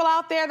you people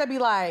out there that be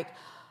like,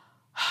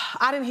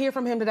 I didn't hear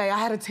from him today. I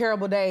had a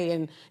terrible day.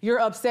 And you're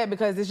upset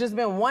because it's just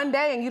been one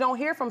day and you don't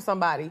hear from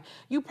somebody.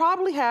 You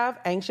probably have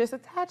anxious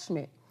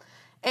attachment.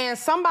 And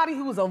somebody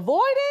who's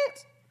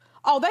avoidant,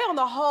 they on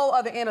the whole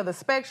other end of the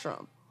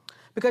spectrum.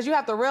 Because you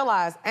have to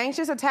realize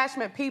anxious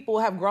attachment people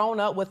have grown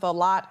up with a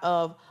lot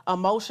of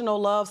emotional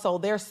love, so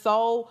they're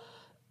so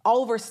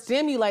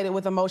overstimulated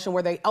with emotion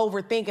where they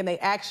overthink and they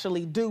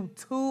actually do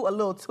a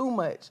little too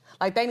much.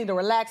 Like they need to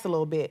relax a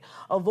little bit.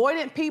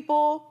 Avoidant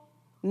people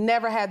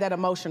never had that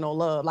emotional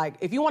love. Like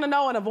if you want to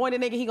know an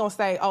avoidant nigga, he gonna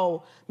say,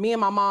 me and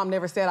my mom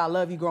never said I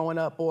love you growing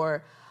up,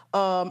 or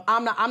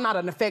I'm not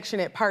an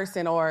affectionate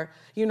person, or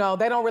they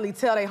don't really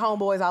tell their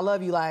homeboys I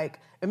love you. Like,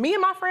 and me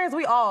and my friends,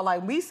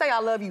 we say I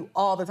love you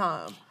all the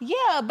time.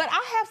 Yeah, but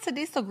I have to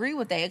disagree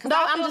with that. No,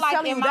 I'm just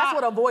telling you that's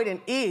what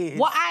avoidant is.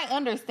 Well, I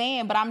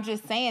understand, but I'm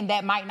just saying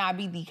that might not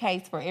be the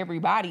case for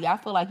everybody. I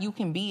feel like you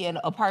can be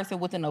a person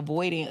with an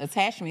avoidant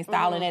attachment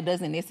style, and that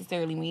doesn't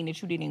necessarily mean that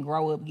you didn't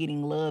grow up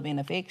getting love and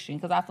affection.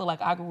 Because I feel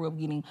like I grew up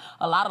getting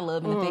a lot of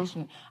love and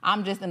affection.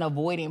 I'm just an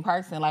avoidant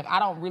person. Like, I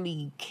don't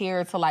really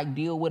care to, like,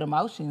 deal with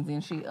emotions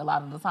and shit a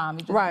lot of the time.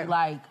 It just be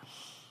like,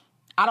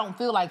 I don't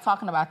feel like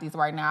talking about this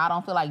right now. I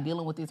don't feel like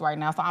dealing with this right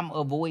now, so I'm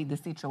avoid the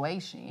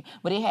situation.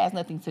 But it has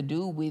nothing to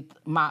do with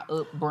my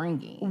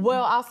upbringing.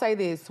 Well, I'll say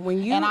this: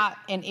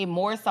 and it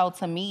more so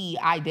to me,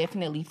 I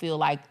definitely feel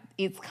like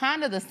it's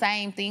kind of the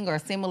same thing or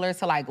similar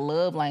to like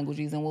love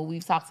languages. And when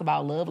we've talked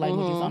about love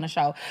languages on the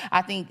show,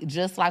 I think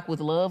just like with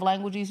love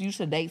languages, you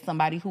should date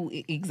somebody who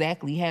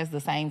exactly has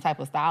the same type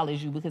of style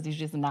as you, because it's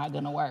just not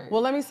going to work.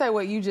 Well, let me say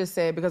what you just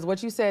said, because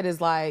what you said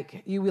is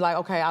like, you be like,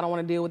 okay, I don't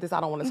want to deal with this. I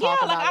don't want to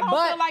talk about it. I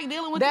don't feel like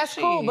dealing with this shit.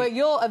 That's cool, but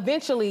you'll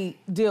eventually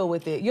deal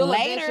with it.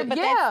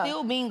 That's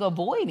still being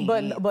avoiding.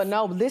 But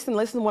no, listen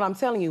to what I'm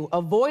telling you.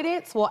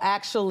 Avoidance will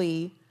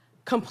actually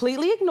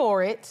completely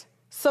ignore it,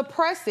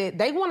 suppress it.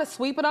 They want to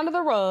sweep it under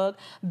the rug.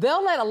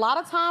 They'll let a lot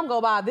of time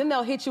go by. Then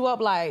they'll hit you up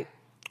like,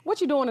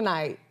 what you doing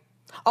tonight?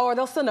 Or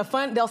they'll send a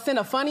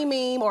funny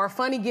meme or a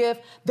funny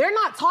gift. They're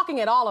not talking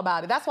at all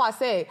about it. That's why I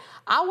said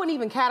I wouldn't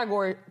even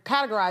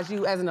categorize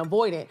you as an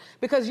avoidant,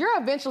 because you're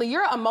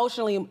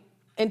emotionally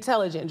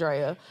intelligent,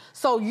 Drea.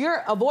 So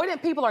your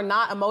avoidant people are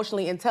not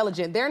emotionally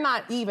intelligent. They're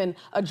not even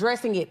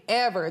addressing it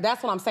ever.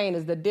 That's what I'm saying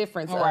is the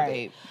difference of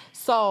it.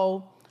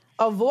 So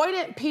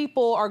avoidant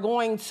people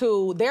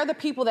they're the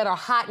people that are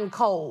hot and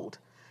cold.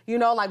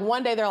 Like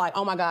one day they're like,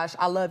 oh my gosh,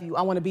 I love you.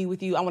 I want to be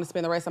with you. I want to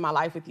spend the rest of my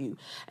life with you.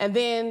 And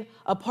then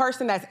a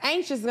person that's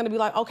anxious is going to be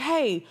like,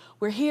 okay,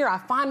 we're here. I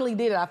finally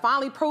did it. I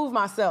finally proved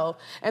myself.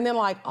 And then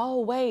like,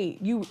 oh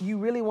wait, you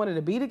really wanted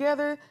to be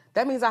together?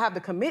 That means I have to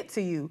commit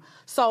to you.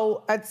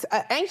 So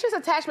anxious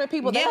attachment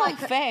people, they like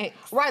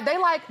facts. Right,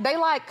 they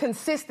like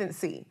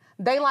consistency.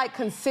 They like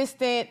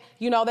consistent,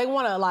 they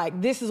want to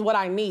like, this is what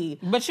I need.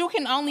 But you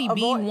can only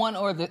be one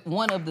of the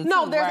two,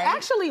 No, there's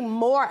actually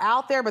more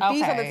out there, but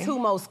these are the two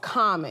most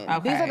common.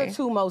 Okay. These are the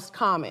two most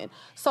common.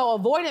 So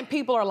avoidant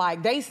people are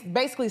like, they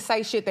basically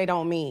say shit they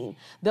don't mean.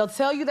 They'll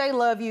tell you they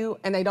love you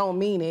and they don't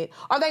mean it.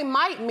 Or they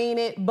might mean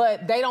it,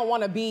 but they don't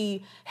want to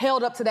be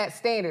held up to that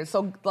standard.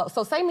 So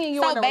say me and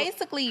you So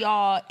basically,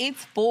 y'all,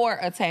 it's 4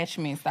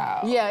 attachment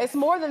styles. Yeah, it's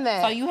more than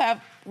that. So you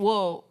have,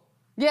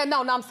 yeah,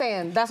 no, I'm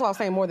saying, that's why I'm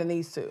saying more than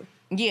these two.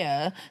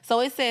 Yeah. So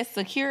it says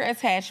secure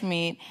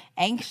attachment,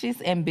 anxious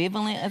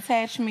ambivalent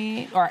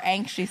attachment or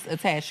anxious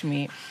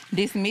attachment,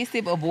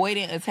 dismissive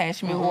avoidant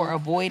attachment or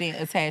avoidant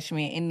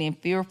attachment, and then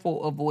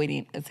fearful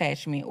avoidant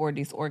attachment or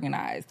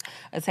disorganized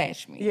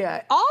attachment.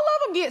 Yeah. All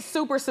of them get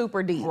super,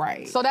 super deep.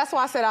 Right. So that's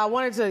why I said I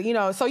wanted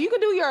to, so you can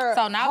do your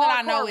So now that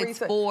I know it's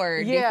research.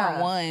 4 different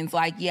ones,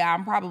 like,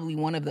 I'm probably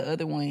one of the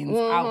other ones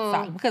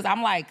outside. Because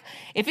I'm like,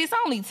 if it's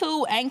only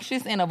 2,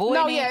 anxious and avoidant,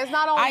 no, yeah, it's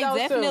not only I those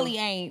definitely two.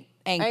 ain't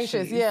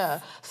anxious. Yeah.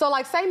 So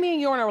like say me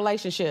and you're in a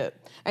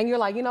relationship and you're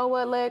like, you know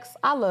what, Lex,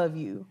 I love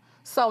you.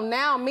 So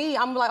now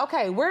I'm like,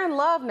 okay, we're in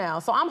love now.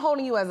 So I'm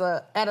holding you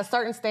at a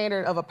certain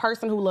standard of a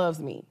person who loves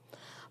me.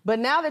 But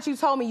now that you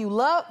told me you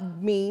love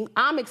me,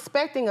 I'm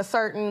expecting a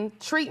certain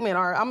treatment,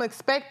 or I'm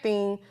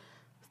expecting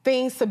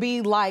things to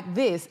be like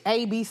this,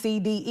 A, B, C,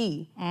 D,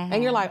 E.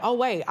 And you're like, oh,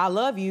 wait, I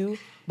love you,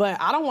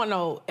 but I don't want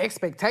no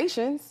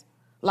expectations.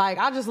 Like,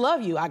 I just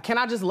love you. Can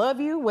I just love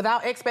you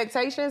without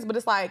expectations? But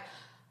it's like,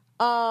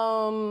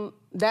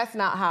 that's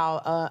not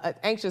how an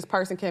anxious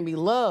person can be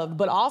loved.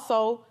 But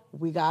also,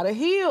 we gotta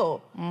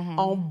heal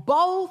on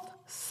both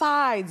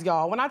sides,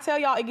 y'all. When I tell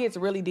y'all, it gets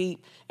really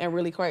deep and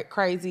really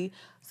crazy.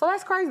 So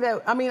that's crazy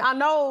I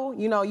know,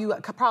 you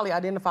could probably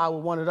identify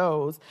with one of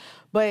those,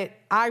 but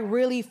I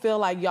really feel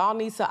like y'all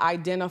need to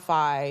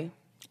identify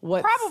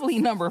what... Probably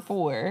number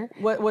 4.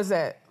 What was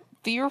that?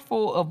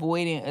 Fearful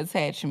avoidant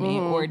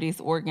attachment or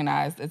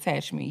disorganized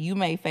attachment. You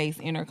may face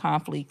inner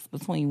conflicts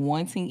between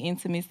wanting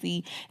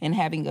intimacy and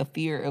having a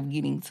fear of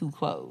getting too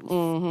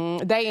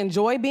close. They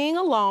enjoy being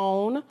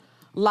alone,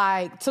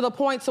 like to the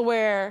point to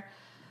where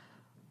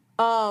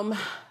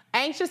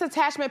anxious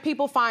attachment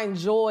people find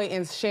joy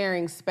in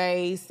sharing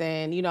space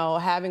and,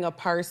 having a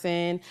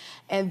person,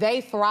 and they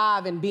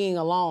thrive in being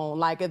alone.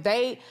 Like if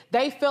they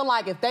feel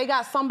like if they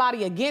got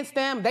somebody against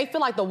them, they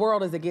feel like the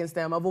world is against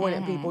them.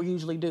 Avoidant people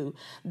usually do.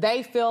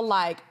 They feel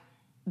like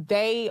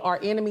they are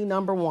enemy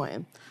number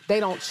 1. They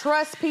don't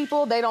trust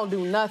people. They don't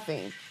do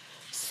nothing.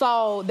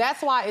 So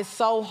that's why it's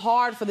so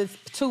hard for these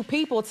two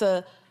people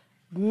to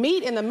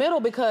meet in the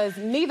middle, because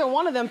neither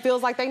one of them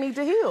feels like they need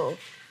to heal.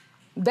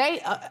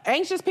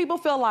 Anxious people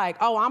feel like,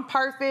 oh, I'm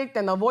perfect,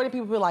 and the avoidant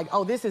people feel like,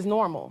 oh, this is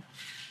normal.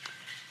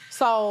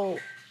 So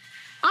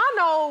I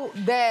know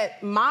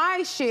that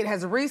my shit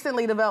has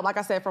recently developed, like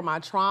I said, from my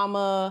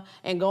trauma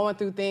and going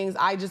through things.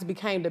 I just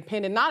became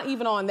dependent, not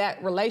even on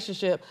that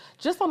relationship,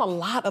 just on a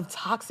lot of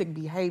toxic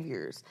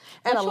behaviors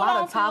and a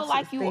lot of toxic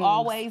things. You don't feel like you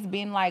always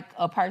been like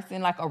a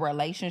person, like a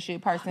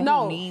relationship person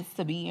who needs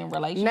to be in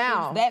relationships?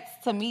 Now,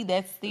 to me,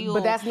 that's still...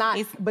 But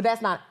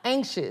that's not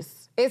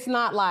anxious. It's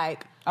not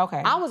like...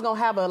 Okay. I was gonna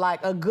have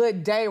a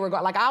good day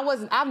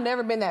I've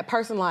never been that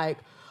person like,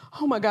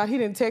 oh my God, he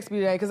didn't text me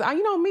today. Cause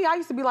me, I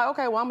used to be like,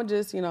 okay, well, I'm gonna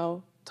just,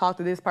 talk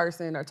to this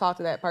person or talk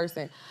to that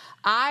person.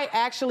 I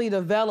actually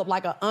developed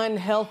like an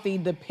unhealthy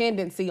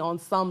dependency on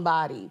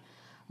somebody.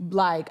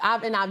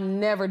 I've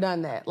never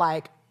done that.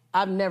 Like,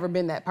 I've never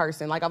been that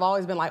person. Like, I've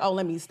always been like, oh,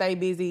 let me stay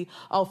busy.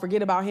 Oh,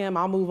 forget about him.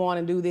 I'll move on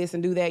and do this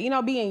and do that.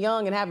 Being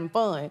young and having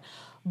fun.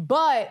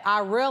 But I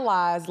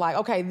realized, like,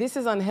 okay, this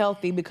is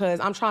unhealthy because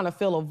I'm trying to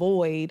fill a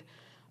void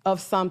of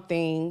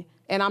something.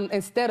 And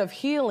instead of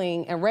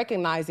healing and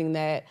recognizing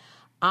that,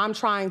 I'm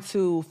trying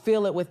to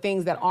fill it with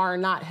things that are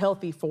not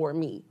healthy for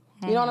me.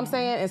 You know what I'm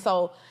saying? And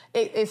so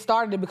it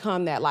started to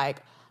become that,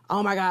 like,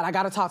 oh my God, I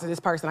gotta talk to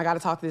this person. I gotta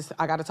talk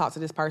to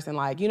this person.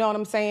 Like, you know what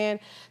I'm saying?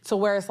 To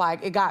where it's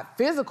like, it got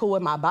physical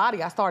with my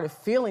body. I started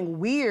feeling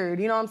weird,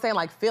 you know what I'm saying?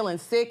 Like feeling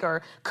sick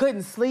or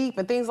couldn't sleep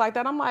and things like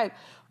that. I'm like,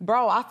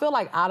 bro, I feel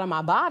like out of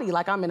my body,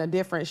 like I'm in a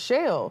different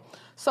shell.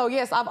 So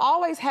yes, I've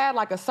always had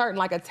like a certain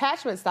like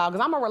attachment style,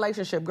 because I'm a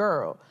relationship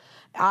girl.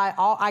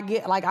 I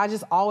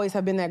just always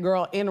have been that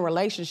girl in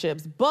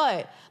relationships.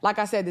 But like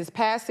I said, this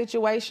past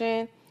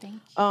situation,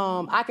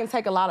 I can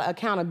take a lot of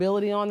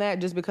accountability on that,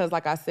 just because,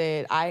 like I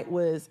said, I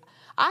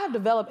have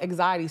developed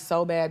anxiety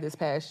so bad this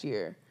past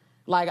year.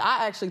 Like,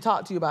 I actually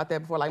talked to you about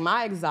that before. Like,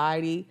 my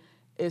anxiety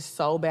is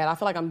so bad. I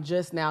feel like I'm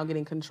just now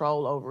getting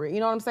control over it. You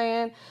know what I'm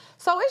saying?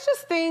 So it's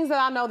just things that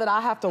I know that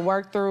I have to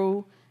work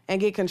through and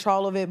get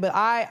control of it. But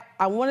I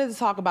wanted to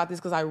talk about this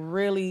because I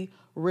really,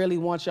 really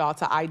want y'all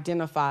to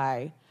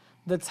identify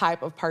the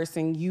type of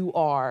person you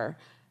are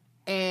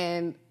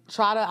and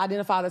try to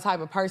identify the type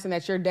of person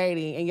that you're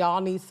dating, and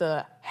y'all need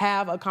to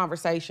have a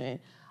conversation.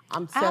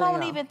 I'm telling you. I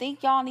don't even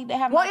think y'all need to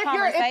have a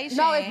conversation.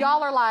 If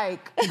y'all are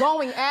like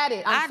going at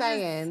it, I'm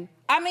saying.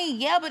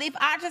 But if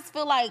I just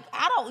feel like,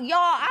 I don't know.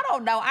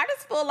 I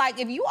just feel like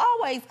if you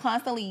always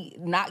constantly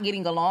not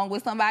getting along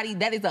with somebody,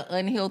 that is an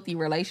unhealthy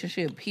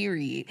relationship,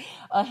 period.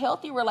 A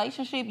healthy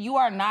relationship, you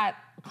are not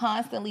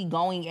constantly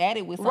going at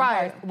it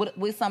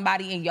with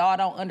somebody and y'all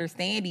don't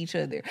understand each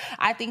other.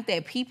 I think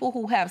that people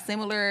who have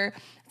similar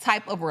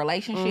type of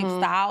relationship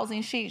styles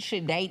and shit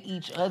should date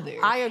each other.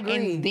 I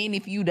agree. And then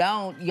if you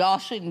don't, y'all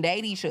shouldn't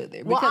date each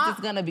other, because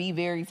it's going to be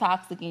very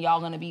toxic and y'all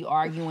going to be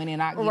arguing and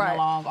not getting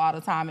along all the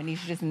time, and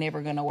it's just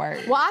never going to work.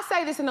 Well, I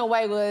say this in a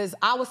way was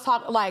I was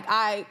talking like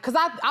because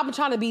I've been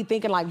trying to be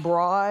thinking like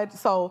broad,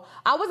 so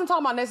I wasn't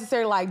talking about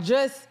necessarily like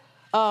just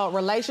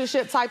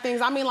relationship type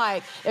things. I mean,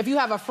 like if you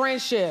have a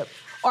friendship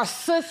or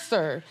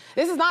sister,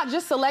 this is not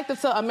just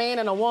selective to a man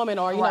and a woman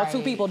or, you know,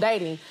 two people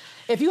dating.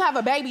 if you have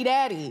a baby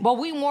daddy. But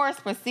we more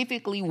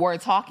specifically were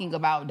talking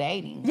about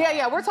dating.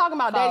 Yeah, we're talking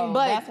about dating,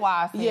 but that's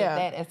why I said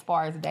that as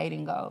far as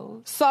dating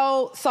goes.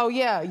 So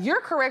yeah,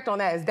 you're correct on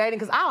that as dating,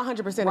 because I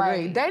 100%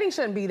 agree. Dating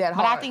shouldn't be that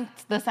hard. But I think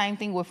the same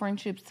thing with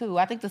friendships too.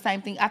 I think the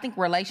same thing. I think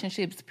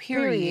relationships,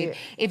 period.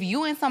 If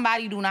you and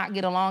somebody do not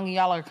get along and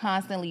y'all are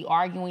constantly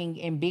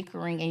arguing and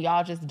bickering and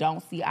y'all just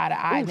don't see eye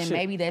to eye, then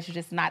maybe that's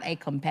just not a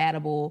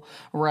compatible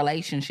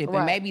relationship.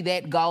 And maybe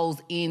that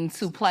goes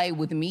into play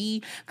with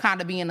me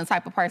kind of being the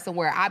type of person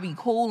where I be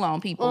cool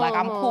on people. Like,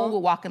 I'm cool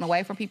with walking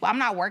away from people. I'm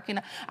not working.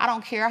 I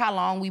don't care how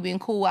long we've been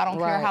cool. I don't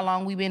care how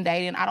long we've been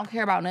dating. I don't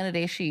care about none of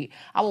that shit.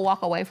 I will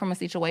walk away from a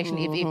situation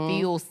if it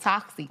feels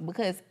toxic.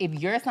 Because if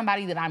you're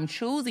somebody that I'm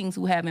choosing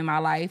to have in my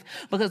life,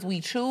 because we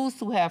choose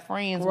to have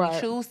friends, we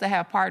choose to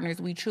have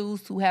partners, we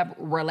choose to have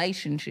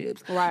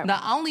relationships. The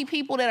only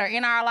people that are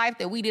in our life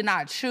that we did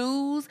not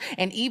choose,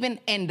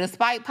 and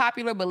despite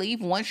popular belief,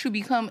 once you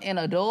become an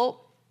adult,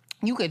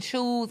 you could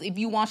choose if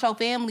you want your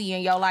family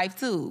in your life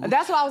too.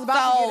 That's what I was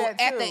about to get at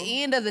too. At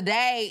the end of the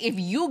day, if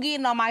you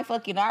getting on my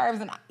fucking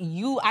nerves and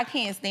I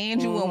can't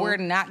stand you and we're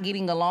not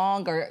getting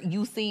along, or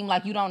you seem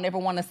like you don't ever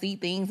want to see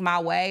things my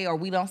way, or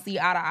we don't see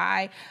eye to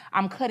eye,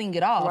 I'm cutting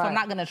it off. I'm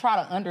not going to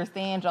try to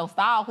understand your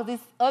style, because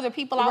there's other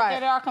people out there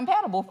that are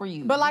compatible for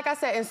you. But like I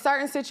said, in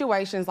certain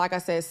situations, like I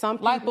said, some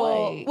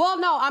people... Well,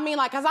 no, I mean,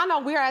 like, because I know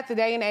we're at the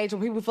day and age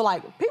where people feel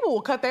like people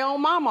will cut their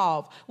own mom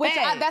off, which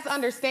that's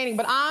understanding.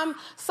 But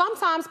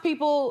sometimes people,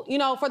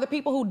 for the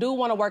people who do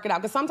want to work it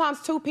out, because sometimes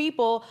two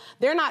people,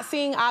 they're not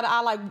seeing eye to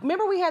eye. Like,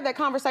 remember we had that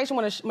conversation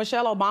when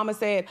Michelle Obama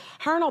said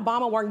her and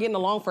Obama weren't getting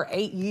along for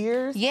 8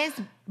 years? Yes.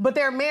 But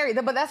they're married.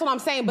 But that's what I'm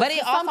saying. But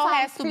it also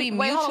has to be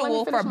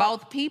mutual for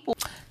both people.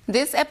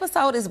 This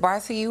episode is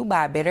brought to you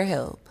by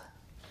BetterHelp.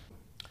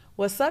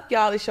 What's up,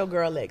 y'all? It's your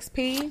girl,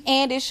 XP.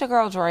 And it's your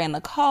girl, Dre and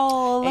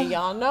Nicole. And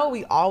y'all know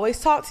we always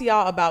talk to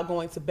y'all about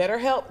going to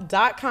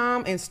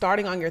BetterHelp.com and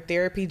starting on your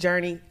therapy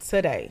journey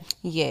today.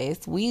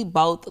 Yes, we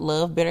both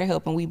love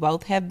BetterHelp, and we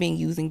both have been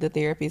using the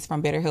therapist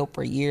from BetterHelp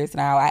for years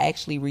now. I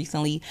actually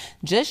recently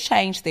just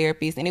changed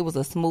therapists, and it was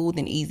a smooth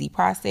and easy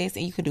process,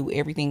 and you could do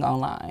everything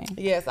online.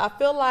 Yes, I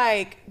feel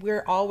like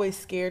we're always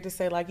scared to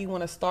say, like, you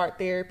want to start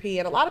therapy.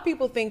 And a lot of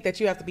people think that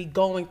you have to be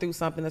going through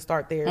something to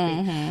start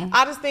therapy.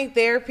 I just think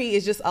therapy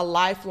is just a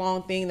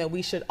lifelong thing that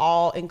we should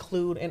all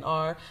include in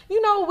our,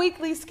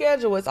 weekly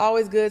schedule. It's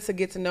always good to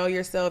get to know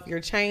yourself. You're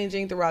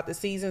changing throughout the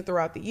season,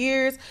 throughout the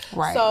years.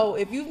 Right. So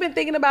if you've been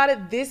thinking about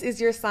it, this is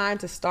your sign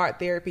to start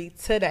therapy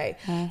today.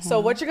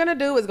 So what you're going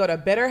to do is go to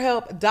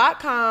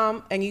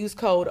BetterHelp.com and use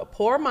code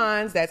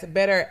PoorMinds. That's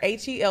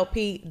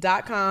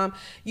BetterHelp.com.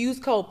 Use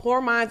code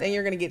PoorMinds and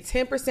you're going to get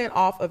 10%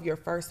 off of your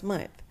first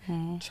month.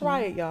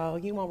 Try it, y'all.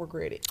 You won't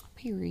regret it.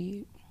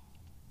 Period.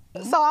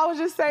 So I was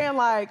just saying,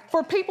 like,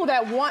 for people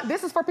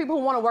this is for people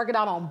who want to work it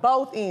out on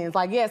both ends.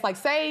 Like, yes, like,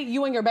 say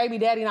you and your baby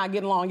daddy not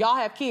getting along. Y'all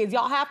have kids.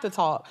 Y'all have to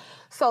talk.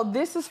 So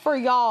this is for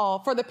y'all,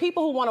 for the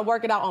people who want to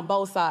work it out on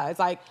both sides.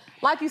 Like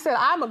you said,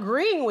 I'm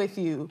agreeing with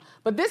you.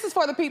 But this is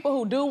for the people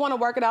who do want to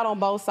work it out on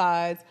both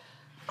sides.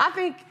 I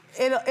think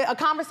a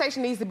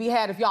conversation needs to be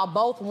had if y'all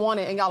both want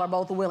it and y'all are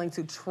both willing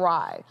to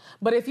try.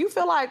 But if you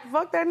feel like,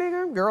 fuck that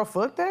nigga, girl,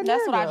 fuck that nigga.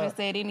 That's what I just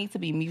said. It needs to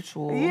be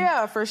mutual.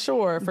 Yeah, for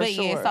sure,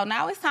 Yeah, so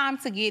now it's time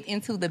to get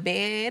into the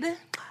bed.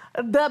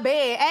 The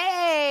bed.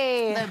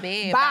 Hey. The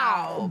bed.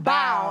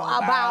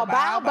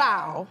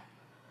 Bow.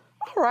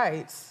 All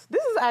right.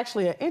 This is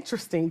actually an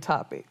interesting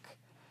topic.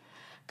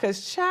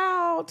 Because,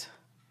 child,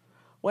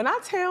 when I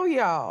tell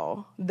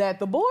y'all that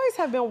the boys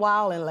have been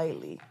wilding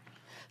lately.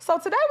 So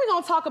today we're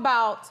going to talk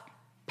about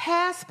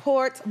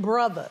passport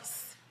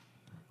brothers.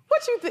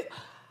 What you think?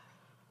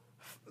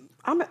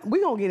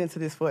 We're going to get into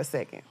this for a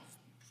second.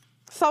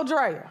 So,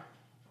 Drea,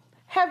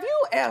 have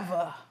you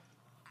ever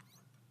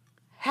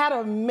had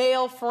a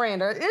male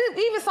friend, or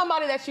even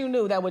somebody that you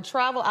knew that would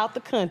travel out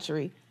the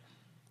country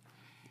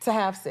to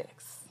have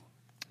sex?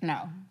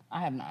 No,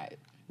 I have not.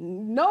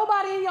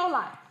 Nobody in your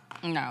life?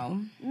 No.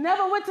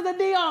 Never went to the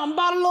DR and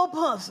bought a little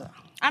pussy?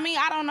 I mean,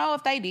 I don't know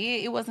if they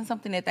did. It wasn't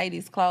something that they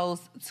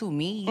disclosed to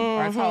me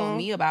or told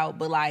me about,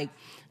 but like,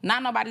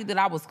 not nobody that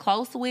I was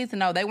close with.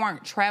 No, they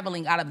weren't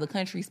traveling out of the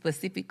country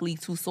specifically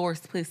to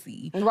source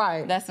pussy.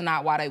 Right. That's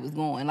not why they was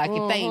going. Like,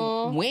 if they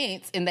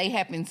went and they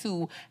happened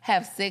to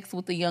have sex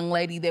with the young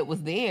lady that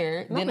was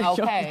there, then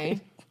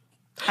okay.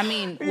 I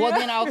mean, well,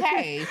 then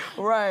okay.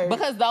 Right.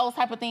 Because those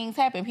type of things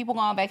happen. People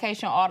go on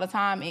vacation all the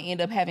time and end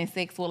up having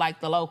sex with,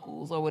 like, the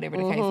locals or whatever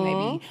the case may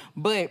be.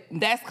 But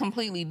that's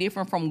completely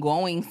different from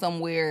going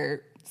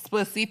somewhere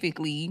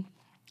specifically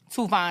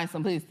to find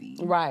some pussy.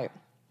 Right.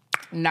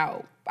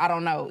 No, I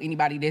don't know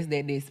anybody that's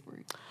that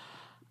desperate.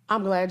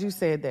 I'm glad you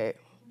said that.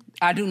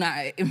 I do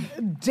not.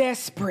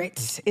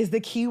 Desperate is the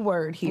key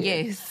word here.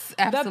 Yes,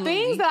 absolutely. The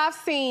things that I've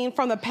seen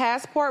from the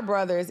passport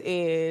brothers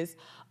is,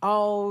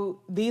 oh,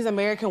 these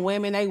American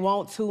women, they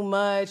want too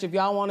much. If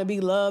y'all want to be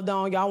loved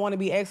on, y'all want to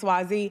be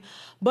XYZ.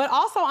 But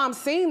also I'm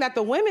seeing that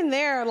the women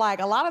there, like,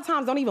 a lot of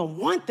times don't even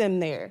want them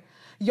there.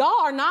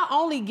 Y'all are not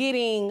only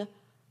getting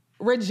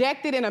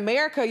rejected in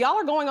America, y'all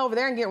are going over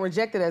there and getting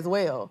rejected as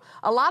well.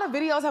 A lot of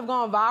videos have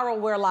gone viral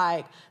where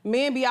like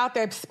men be out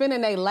there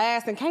spending their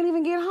last and can't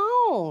even get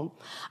home.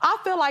 I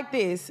feel like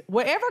this,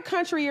 whatever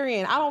country you're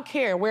in, I don't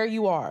care where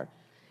you are.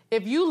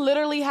 If you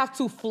literally have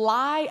to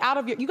fly out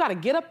of you got to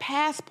get a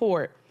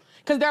passport.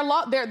 Because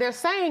their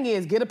saying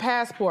is, get a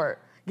passport,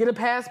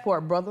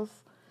 brothers.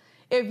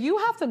 If you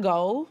have to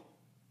go,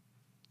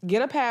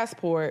 get a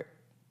passport,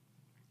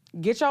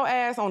 get your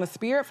ass on a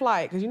Spirit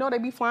flight, because you know they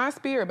be flying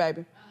Spirit,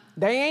 baby.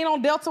 They ain't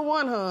on Delta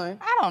One, hun.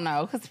 I don't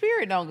know, because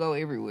Spirit don't go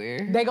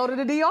everywhere. They go to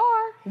the DR.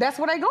 That's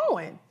where they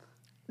going.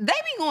 They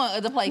be going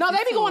other places. No,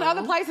 they be going to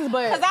other places,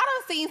 but... Because I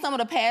done seen some of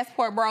the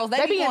passport bros.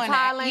 They be going in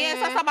Thailand. Yes,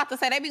 that's what I'm about to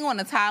say. They be going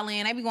to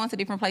Thailand. They be going to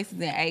different places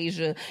in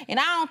Asia. And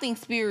I don't think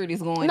Spirit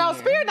is going No,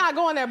 there. Spirit not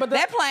going there, but...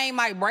 that plane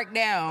might break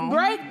down.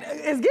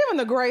 It's giving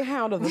the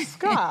Greyhound of the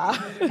sky.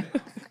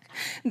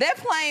 That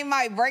plane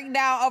might break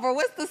down over...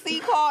 What's the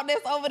sea called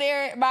that's over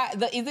there?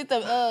 Is it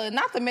the...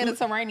 not the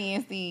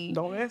Mediterranean Sea.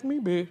 Don't ask me,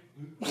 bitch.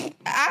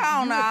 I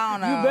don't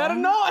know. You better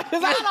know it,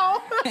 because I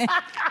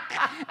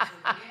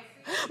don't.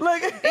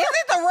 Look, is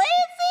it the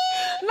Red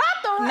Sea?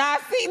 Not the Red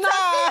Sea.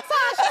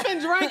 She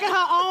been drinking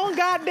her own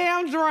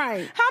goddamn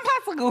drink. I'm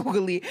about to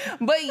Google it.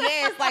 But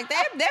yes, like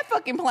that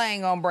fucking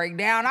plane gonna break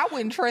down. I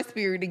wouldn't trust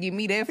Spirit to get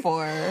me that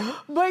far.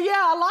 But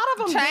yeah, a lot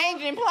of them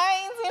changing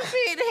planes and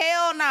shit.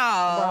 Hell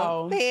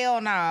no. Bro.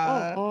 Hell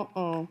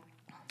no.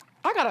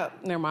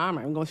 Never mind, I'm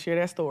not even gonna share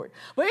that story.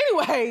 But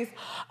anyways,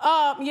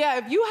 yeah,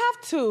 if you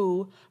have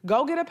to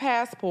go get a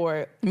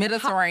passport.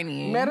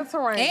 Mediterranean.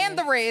 And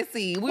the Red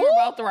Sea. We were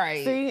both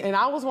right. See, and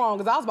I was wrong,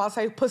 because I was about to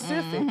say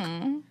Pacific.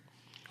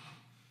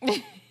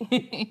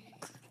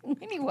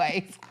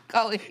 Anyways,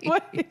 go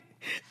ahead.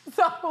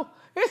 So,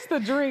 it's the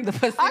drink. The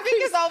Pacific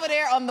is over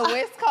there on the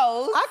West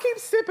Coast. I keep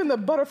sipping the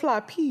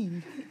butterfly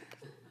pea.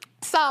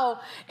 So,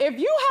 if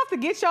you have to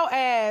get your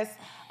ass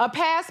a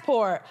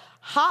passport,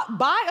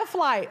 buy a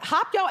flight,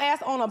 hop your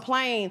ass on a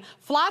plane,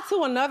 fly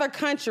to another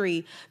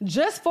country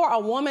just for a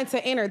woman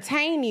to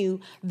entertain you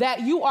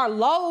that you are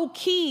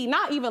low-key,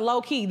 not even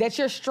low-key, that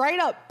you're straight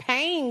up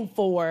paying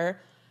for,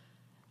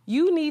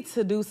 you need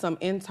to do some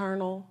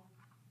internal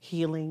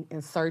healing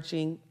and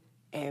searching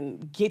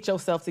and get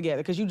yourself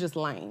together, because you just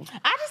lame.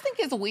 I just think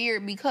it's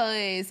weird,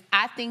 because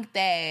I think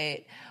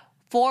that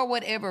for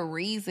whatever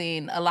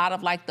reason, a lot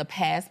of like the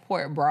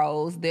passport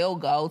bros, they'll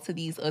go to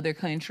these other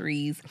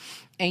countries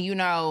and, you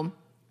know,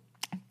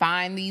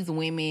 find these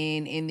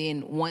women and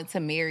then want to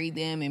marry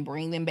them and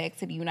bring them back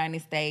to the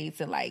United States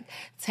and like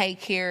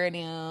take care of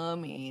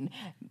them and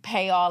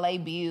pay all their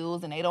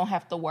bills, and they don't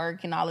have to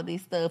work and all of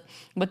this stuff.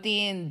 But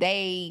then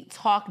they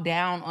talk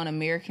down on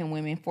American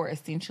women for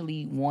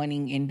essentially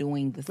wanting and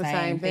doing the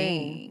same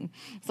thing.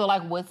 So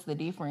like, what's the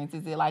difference?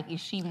 Is it like, is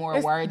she more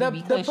worthy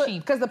because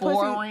she's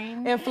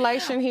foreign?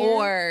 Inflation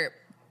here.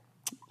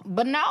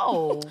 But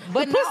no.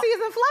 But the pussy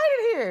is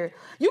inflated here.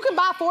 You can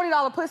buy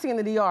 $40 pussy in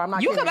the DR. I'm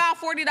not kidding. You can buy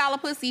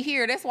 $40 pussy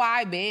here. That's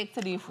why I beg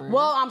to differ.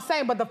 Well, I'm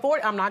saying, but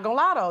I'm not gonna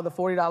lie though, the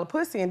 $40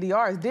 pussy in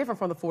DR is different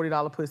from the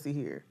 $40 pussy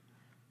here.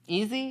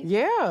 Is it?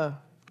 Yeah.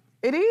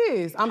 It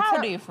is. How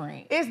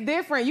different? It's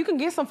different. You can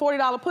get some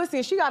 $40 pussy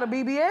and she got a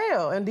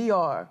BBL in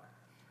DR.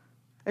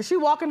 And she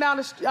walking down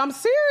the street. I'm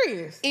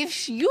serious.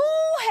 If you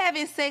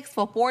having sex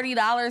for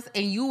 $40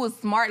 and you was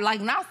smart, like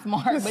not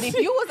smart, but if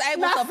you was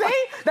able to...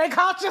 See, they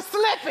caught you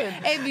slipping.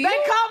 They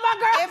caught my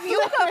girl If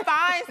you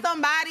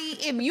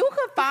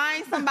could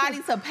find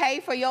somebody to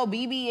pay for your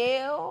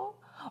BBL,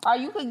 or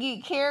you could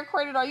get care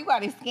credit, or you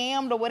got it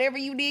scammed, or whatever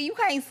you did, you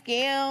can't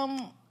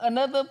scam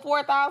another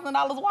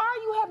 $4,000. Why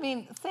are you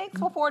having sex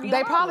for $40?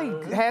 They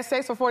probably had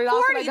sex for $40.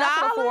 So they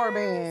got the 4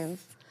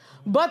 bands.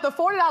 But the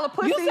 $40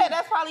 pussy... You said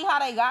that's probably how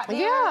they got there?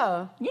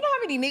 Yeah. You know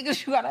how many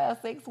niggas you gotta have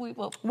sex with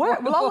for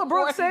What Lola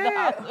Brooke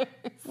said?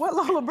 What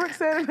Lola Brooke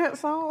said in that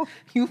song?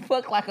 You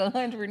fuck like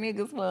 100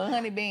 niggas for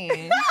 100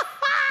 bands.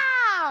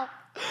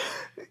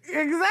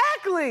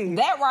 Exactly.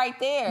 That right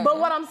there. But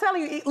what I'm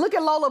telling you, look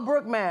at Lola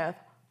Brooke math.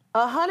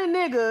 100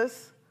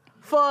 niggas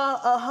for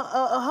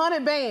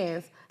 100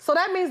 bands. So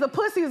that means the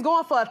pussy is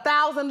going for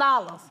 $1,000.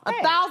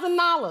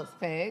 $1,000.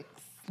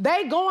 Facts.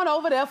 They going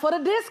over there for the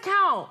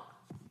discount.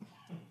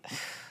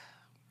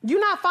 You're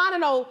not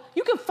finding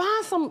you can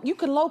find you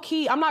can low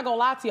key, I'm not gonna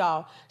lie to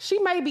y'all. She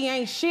maybe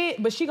ain't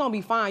shit, but she gonna be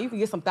fine. You can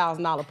get some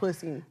 $1,000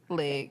 pussy.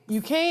 Legs.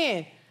 You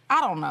can.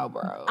 I don't know,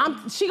 bro.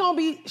 She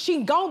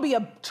gonna be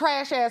a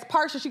trash ass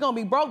person. She gonna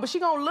be broke, but she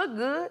gonna look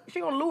good.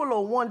 She gonna lose a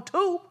little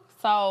 1-2.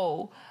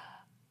 So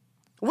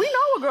we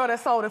know a girl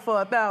that sold it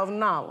for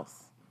 $1,000.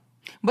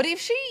 But if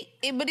she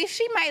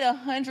made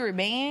 100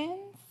 bands.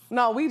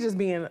 No, we just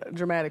being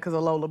dramatic because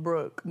of Lola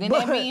Brooke. Then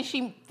that means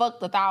she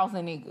fucked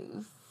 1,000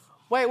 niggas.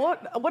 Wait,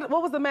 what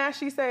was the math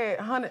she said?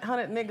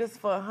 100 niggas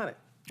for 100.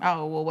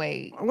 Oh, well,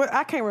 wait.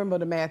 I can't remember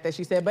the math that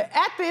she said, but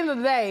at the end of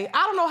the day,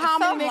 I don't know how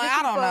many niggas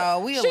I don't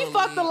know. She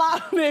fucked a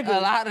lot of niggas.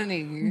 A lot of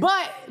niggas.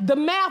 But the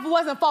math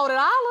wasn't $40.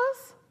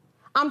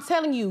 I'm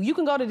telling you, you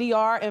can go to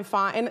DR and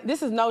find, and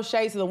this is no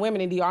shade to the women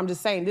in DR. I'm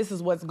just saying this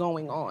is what's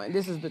going on.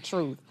 This is the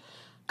truth.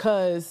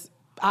 Because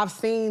I've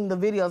seen the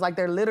videos, like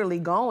they're literally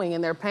going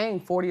and they're paying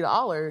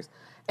 $40.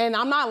 And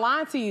I'm not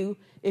lying to you.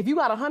 If you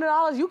got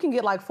 $100, you can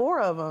get like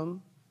 4 of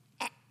them.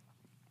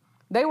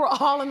 They were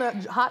all in the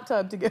hot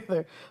tub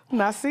together.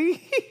 Now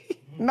see,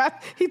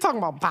 he talking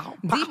about bow.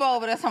 Debo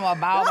over there talking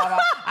about bow.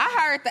 I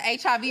heard the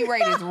HIV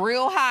rate is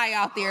real high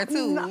out there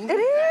too. No, it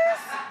is?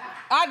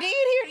 I did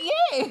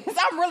hear, yes.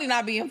 I'm really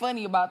not being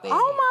funny about that.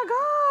 Oh my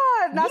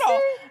God. Now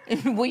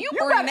see, when you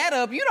bring that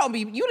up, you're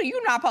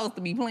not supposed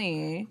to be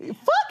playing.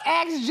 Fuck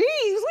Ask Jeeves.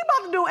 We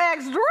about to do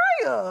Ask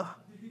Drea.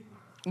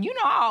 You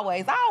know, I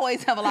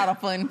always have a lot of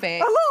fun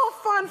facts. A little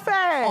fun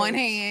fact on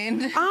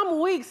hand. I'm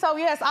weak. So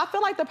yes, I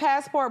feel like the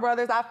Passport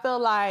Brothers, I feel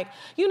like,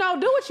 do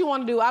what you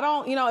want to do. I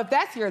don't, if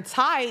that's your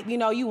type,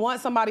 you want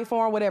somebody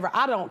for them, whatever,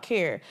 I don't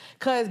care.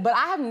 But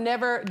I have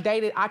never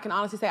dated, I can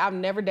honestly say I've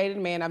never dated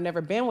a man, I've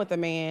never been with a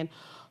man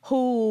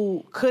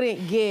who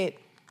couldn't get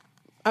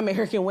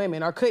American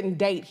women or couldn't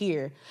date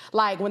here.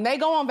 Like when they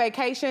go on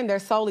vacation, they're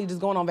solely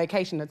just going on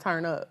vacation to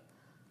turn up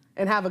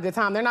and have a good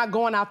time. They're not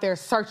going out there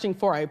searching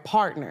for a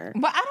partner.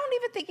 But I don't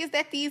even think it's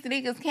that these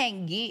niggas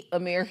can't get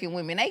American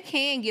women. They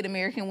can get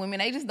American women.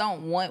 They just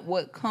don't want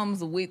what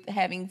comes with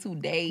having to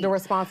date. The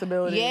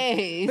responsibility.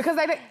 Yes. Because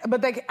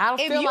I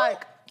feel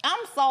like...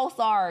 I'm so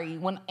sorry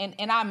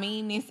and I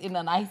mean this in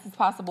the nicest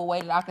possible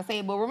way that I can say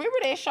it, but remember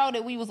that show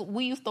that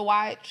we used to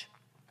watch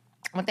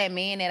with that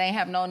man that ain't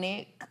have no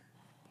neck?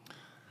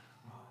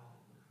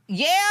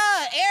 Yeah,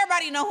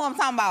 everybody know who I'm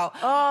talking about.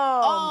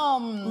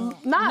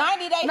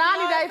 90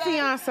 Day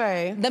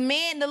Fiance. The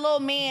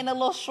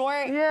little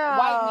short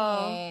white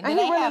man. And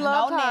he really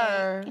loved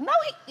her. No,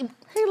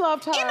 he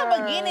loved her. In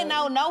the beginning,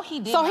 no,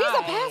 he did not. So he's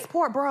a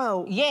passport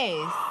bro.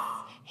 Yes.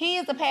 He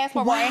is a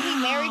passport bro, and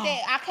he married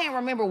that. I can't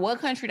remember what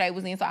country they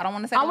was in, so I don't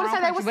want to say the wrong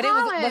country. But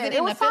was it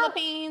in the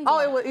Philippines? Oh,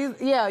 it was.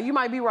 Yeah, you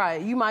might be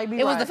right. It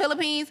was the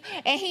Philippines,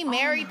 and he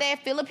married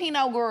that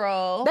Filipino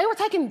girl. They were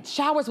taking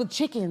showers with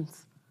chickens.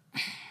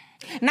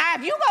 Now,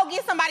 if you go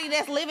get somebody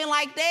that's living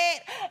like that,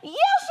 yeah, she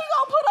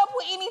gonna put up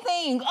with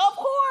anything, of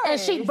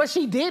course. But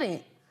she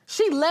didn't.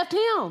 She left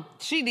him.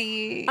 She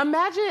did.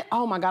 Imagine.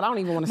 Oh my God, I don't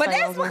even want to say. But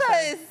that's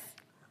because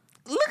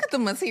look at the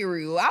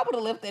material. I would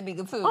have left that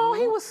nigga too. Oh,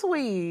 he was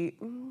sweet.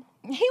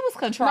 He was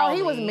controlling. No,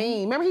 he was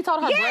mean. Remember he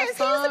told her breast stunk? Yes,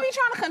 he used to be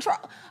trying to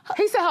control.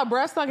 He said her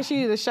breast stunk and she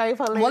needed to shave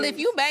her legs. Well, if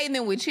you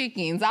bathing with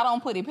chickens, I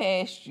don't put it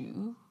past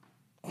you.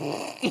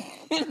 You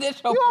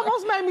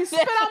almost made me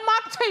spit out my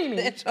teeny.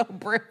 That your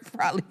breath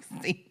probably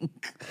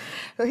stink.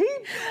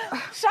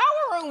 Shower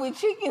room with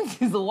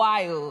chickens is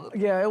wild.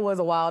 Yeah, it was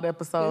a wild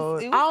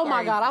episode. It was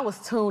my God, I was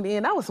tuned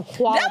in. That was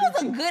quality. That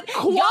was a good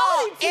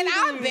quality. And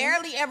I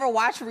barely ever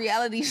watch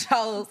reality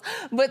shows,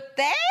 but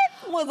that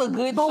was a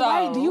good show.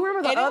 But wait, do you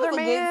remember the other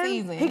man? Good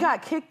season. He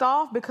got kicked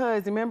off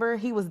because remember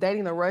he was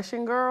dating the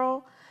Russian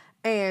girl,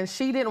 and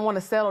she didn't want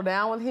to settle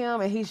down with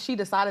him, and she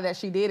decided that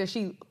she did, and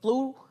she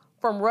flew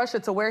from Russia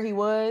to where he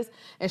was,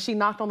 and she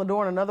knocked on the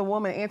door, and another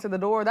woman answered the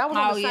door. That was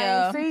on the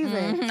same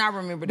season. Mm-hmm, I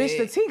remember that. Bitch,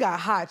 the tea got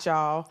hot,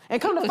 y'all.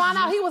 And come to find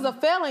out, he was a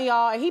felon,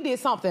 y'all, and he did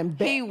something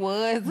bad. He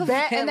was a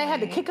felon. And they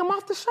had to kick him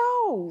off the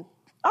show.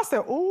 I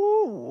said,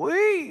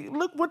 ooh,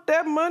 look what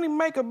that money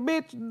make a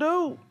bitch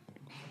do.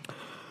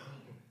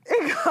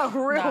 It got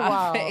real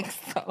wild. I think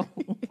so.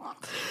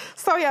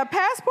 So yeah,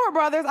 Passport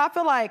Brothers, I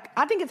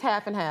think it's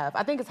half and half.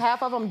 I think it's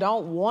half of them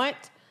don't want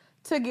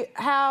to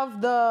have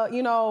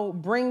the,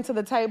 bring to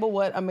the table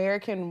what a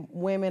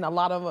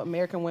lot of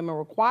American women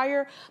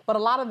require, but a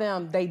lot of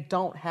them, they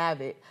don't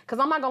have it. Because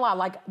I'm not going to lie,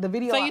 like the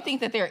video... So you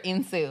think that they're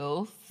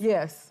incels?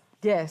 Yes.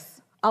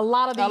 A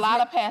lot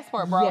of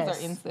passport bros are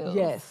incels.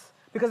 Yes.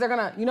 Because they're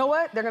going to, you know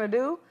what they're going to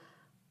do?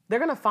 They're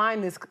going to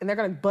find this, and they're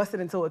going to bust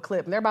it into a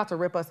clip, and they're about to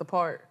rip us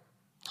apart.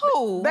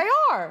 Who? They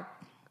are.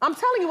 I'm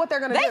telling you what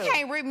they're gonna do. They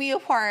can't rip me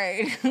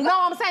apart. No,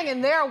 I'm saying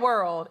in their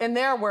world,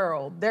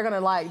 they're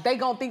gonna they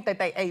gonna think that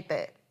they ate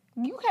that.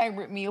 You can't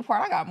rip me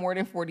apart. I got more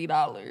than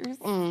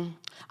 $40.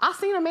 I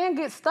seen a man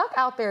get stuck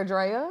out there,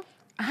 Drea.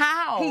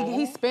 How?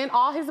 He spent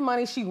all his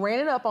money. She ran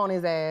it up on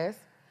his ass.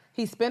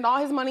 He spent all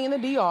his money in the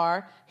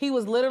DR. He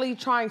was literally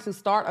trying to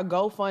start a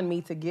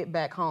GoFundMe to get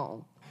back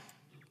home.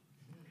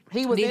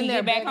 He was Did in he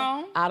there get back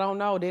home? I don't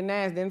know. Didn't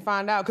ask. Didn't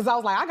find out. Because I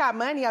was like, I got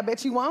money. I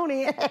bet you want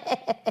it.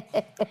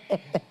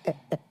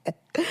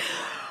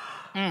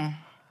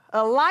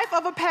 A life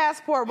of a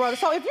passport brother.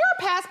 So if you're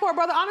a passport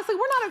brother, honestly,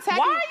 we're not attacking.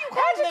 Why are you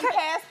calling them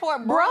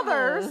passport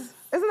brothers?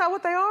 Isn't that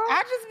what they are?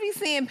 I just be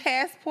saying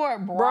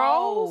passport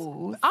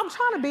bros. I'm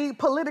trying to be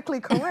politically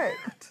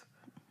correct.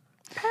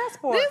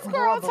 Passport This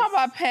girl brothers. talking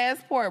about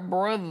passport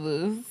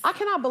brothers. I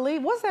cannot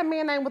believe. What's that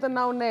man name with a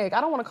no neck?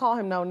 I don't want to call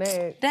him no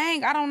neck.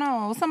 Dang, I don't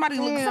know. Somebody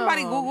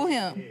Google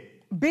him.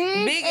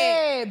 Big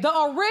Ed, the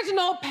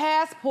original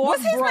passport.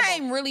 Was his brother.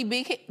 name really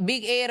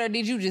Big Ed, or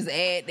did you just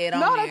add that on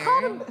No, there? they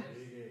called him.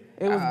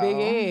 It was Big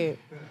Ed.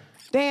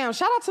 Damn,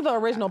 shout out to the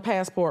original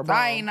Passport, bro.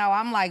 I ain't know.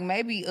 I'm like,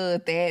 maybe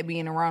Thad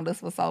being around us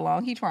for so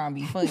long, he trying to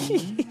be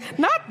funny.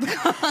 not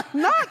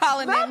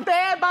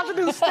Thad about to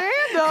do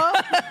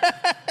stand-up.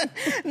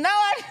 No,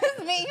 I just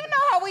mean, you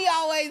know how we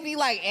always be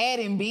like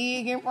adding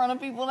big in front of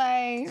people's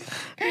names?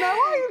 No,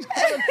 why are you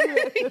trying to do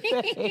that?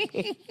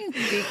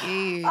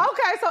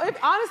 Okay, so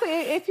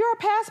if you're a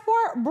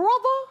Passport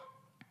brother,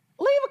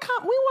 leave a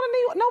comment. We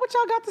want to know what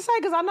y'all got to say,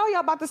 because I know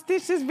y'all about to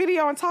stitch this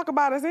video and talk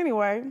about us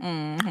anyway.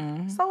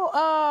 Mm-hmm. So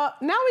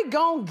now we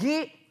gonna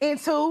get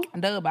into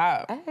Dub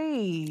out.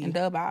 Hey.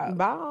 Dub out.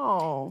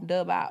 Bow.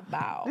 Dub out.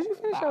 Bow. Did you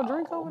finish your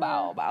drink over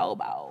there?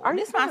 Bow.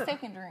 This is my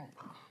second drink.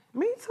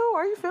 Me too.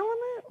 Are you feeling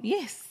it?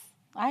 Yes,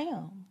 I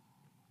am.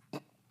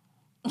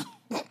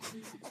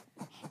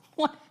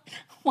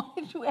 Why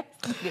did you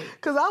ask me that?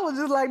 Because I was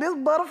just like, this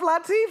butterfly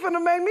tea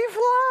finna make me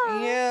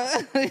fly.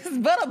 Yeah, it's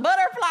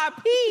butterfly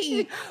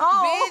pea,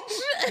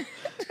 bitch.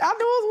 I knew it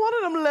was one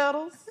of them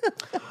letters.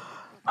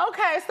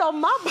 Okay, so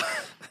my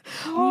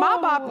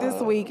bop this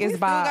week is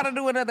by... We still gotta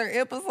do another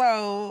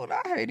episode.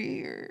 I hate it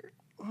here.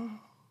 I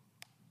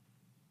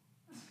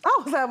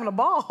was having a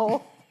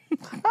ball.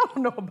 I don't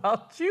know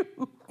about you.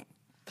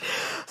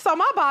 So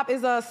my bop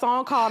is a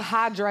song called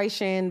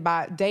Hydration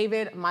by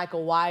David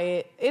Michael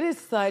Wyatt. It is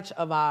such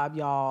a vibe,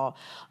 y'all.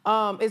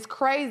 It's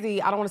crazy.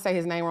 I don't want to say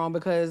his name wrong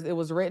because it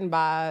was written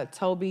by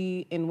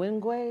Toby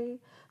Nwigwe,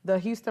 the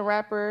Houston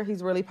rapper.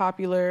 He's really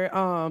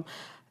popular.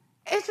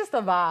 It's just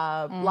a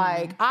vibe.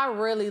 Like, I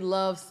really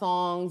love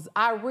songs.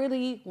 I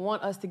really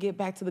want us to get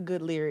back to the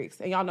good lyrics.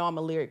 And y'all know I'm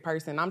a lyric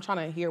person. I'm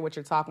trying to hear what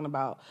you're talking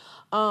about.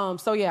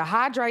 So yeah,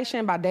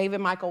 Hydration by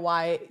David Michael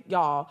Wyatt.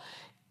 Y'all,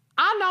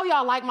 I know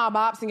y'all like my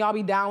bops and y'all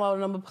be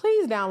downloading them, but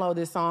please download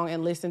this song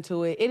and listen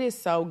to it. It is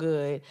so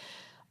good.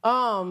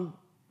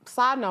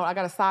 Side note, I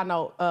got a side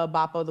note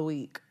bop of the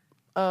week.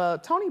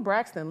 Toni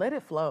Braxton, Let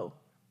It Flow.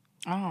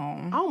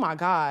 Oh my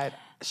God.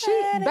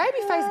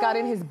 Babyface got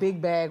in his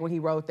big bag when he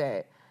wrote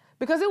that.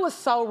 Because it was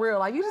so real.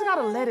 Like, you just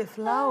gotta let it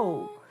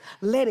flow.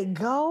 Let it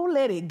go,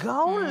 let it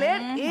go,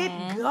 let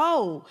it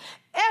go.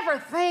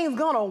 Everything's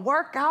gonna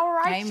work out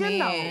right, Amen. you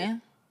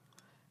know.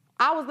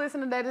 I was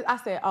listening to that. I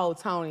said, oh,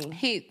 Toni.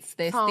 Hits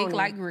that stick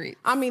like grits.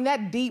 I mean,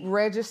 that deep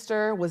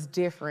register was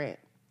different.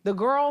 The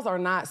girls are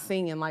not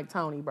singing like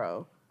Toni,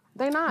 bro.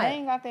 They not. They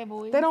ain't got that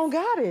voice. They don't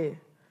got it.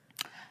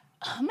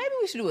 Maybe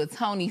we should do a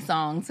Toni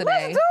song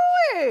today. Let's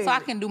do it. So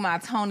I can do my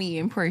Toni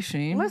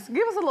impression. Give us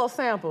a little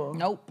sample.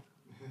 Nope.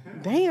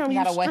 Damn, you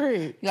gotta straight.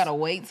 wait. You gotta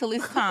wait till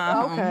it's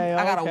time. Okay.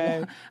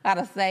 I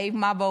gotta save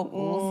my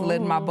vocals,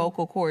 let my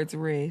vocal cords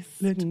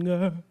rest. Letting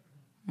go.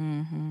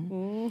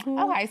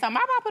 Okay, so my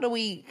bop of the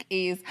week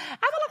is, I feel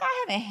like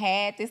I haven't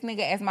had this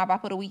nigga as my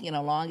bop of the week in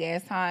a long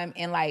ass time.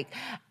 And like,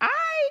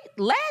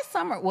 last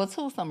summer,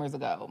 2 summers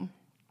ago,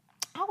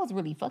 I was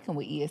really fucking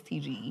with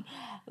ESTG.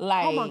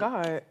 Like, Oh my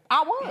God.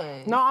 I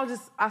was. No,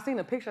 I seen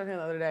a picture of him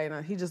the other day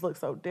and he just looks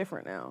so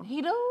different now.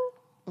 He do?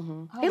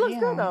 Oh, he looks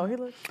good though. He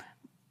looks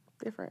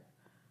different.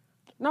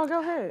 No,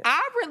 go ahead.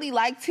 I really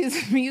liked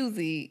his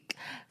music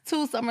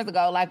 2 summers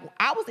ago. Like,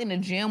 I was in the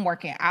gym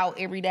working out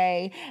every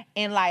day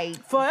and like...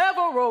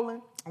 Forever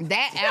Rolling.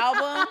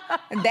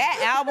 That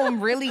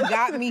album really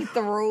got me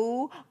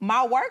through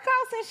my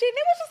workouts and shit. It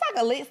was just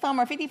like a lit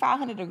summer,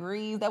 5,500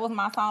 degrees. That was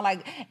my song. Like,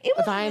 it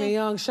was... If I ain't a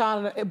young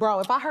shot, bro,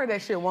 if I heard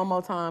that shit one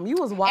more time, you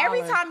was wild.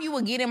 Every time you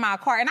would get in my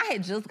car, and I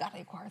had just got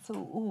that car too.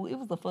 Ooh, it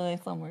was a fun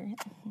summer.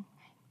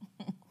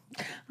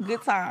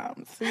 Good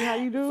times. See how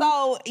you do?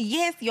 So,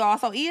 yes, y'all.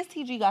 So,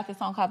 ESTG got this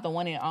song called The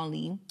One and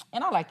Only.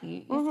 And I like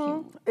it. It's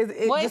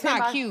cute. Well, it's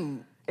not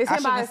cute. It's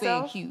him by I shouldn't have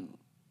himself? said cute.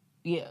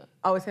 Yeah.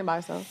 Oh, it's him by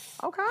himself?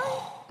 Okay.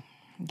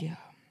 Yeah.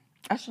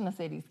 I shouldn't have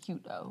said he's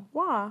cute, though.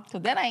 Why?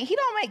 Because he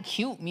don't make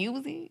cute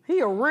music. He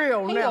a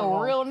real He nigga.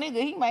 a real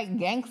nigga. He make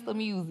gangster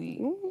music.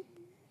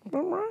 All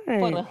right.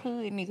 For the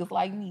hood niggas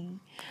like me.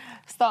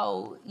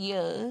 So,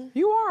 yeah.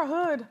 You are a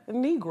hood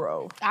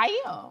Negro.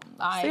 I am.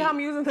 See how I'm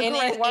using the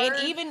correct word?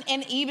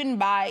 And even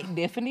by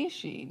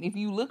definition, if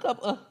you look up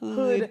a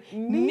hood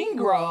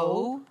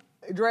Negro,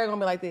 Dre gonna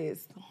be like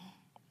this.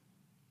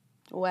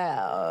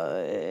 Well,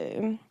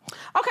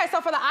 okay,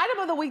 so for the item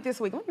of the week this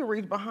week, let me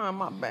reach behind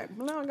my back.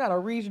 Now I gotta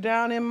reach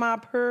down in my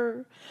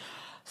purse.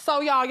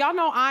 So y'all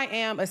know I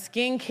am a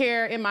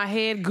skincare in my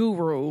head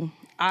guru.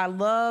 I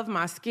love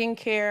my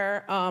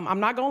skincare.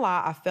 I'm not gonna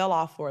lie, I fell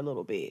off for a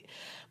little bit.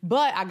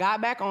 But I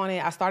got back on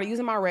it. I started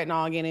using my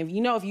retinol again. If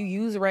you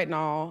use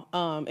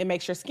retinol, it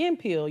makes your skin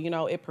peel.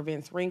 It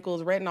prevents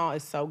wrinkles. Retinol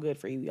is so good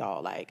for you,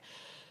 y'all. Like,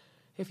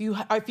 if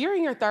you're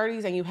in your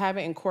 30s and you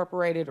haven't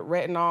incorporated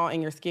retinol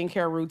in your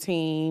skincare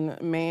routine,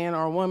 man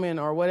or woman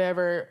or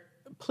whatever,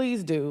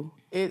 please do.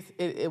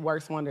 It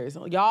works wonders.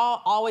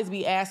 Y'all always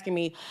be asking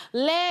me,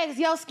 Legs,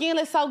 your skin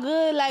looks so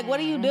good. Like, what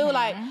do you do?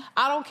 Like,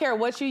 I don't care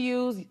what you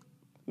use.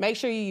 Make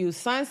sure you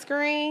use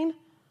sunscreen,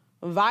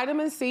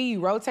 vitamin C. You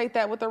rotate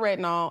that with the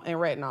retinol and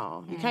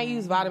retinol. You can't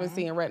use vitamin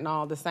C and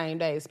retinol the same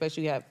day,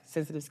 especially if you have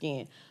sensitive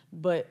skin.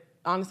 But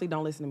honestly,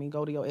 don't listen to me.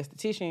 Go to your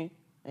esthetician.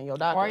 and your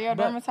doctor. Or your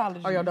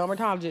dermatologist. Or your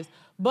dermatologist.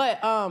 But,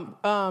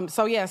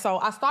 so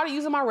I started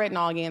using my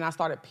retinol again. I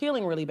started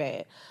peeling really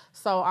bad.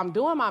 So I'm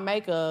doing my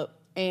makeup,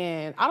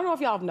 and I don't know if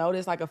y'all have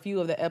noticed, like, a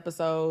few of the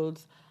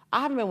episodes, I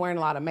haven't been wearing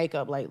a lot of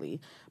makeup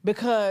lately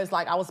because,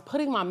 like, I was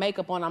putting my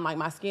makeup on. I'm like,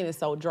 my skin is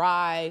so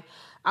dry.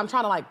 I'm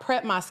trying to, like,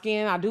 prep my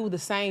skin. I do the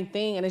same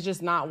thing, and it's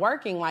just not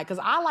working. Like, because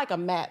I like a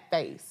matte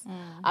face.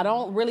 Mm-hmm. I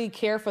don't really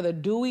care for the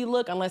dewy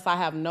look unless I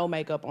have no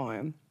makeup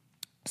on.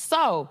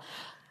 So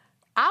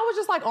I was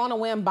just, like, on a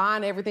whim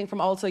buying everything from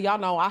Ulta. Y'all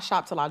know I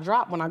shop till I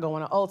drop when I go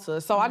into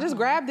Ulta. So I just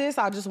grabbed this.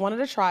 I just wanted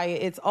to try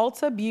it. It's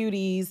Ulta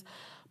Beauty's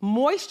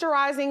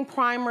Moisturizing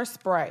Primer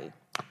Spray.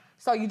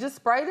 So you just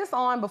spray this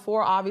on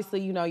before,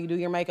 obviously, you do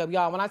your makeup.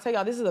 Y'all, when I tell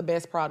y'all, this is the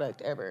best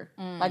product ever.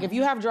 Like, if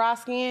you have dry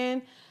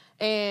skin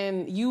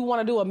and you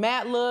want to do a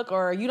matte look,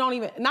 or you don't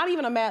even, not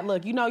even a matte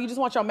look, you just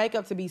want your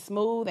makeup to be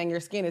smooth and your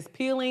skin is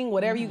peeling,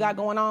 whatever you got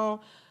going on,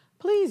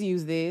 please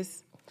use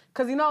this.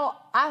 Because,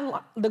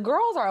 the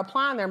girls are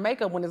applying their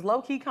makeup when it's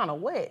low-key kind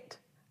of wet.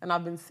 And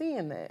I've been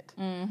seeing that.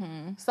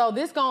 Mm-hmm. So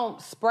this going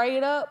to spray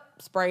it up,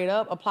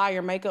 apply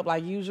your makeup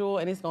like usual,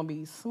 and it's going to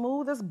be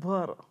smooth as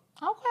butter.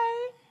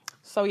 Okay.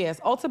 So yes,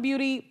 Ulta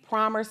Beauty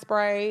Primer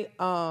Spray.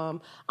 I'm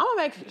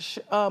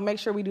gonna make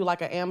sure we do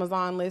like an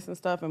Amazon list and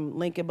stuff and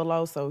link it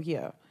below. So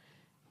yeah,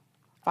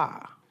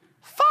 fire,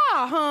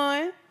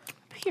 hun.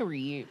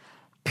 Period,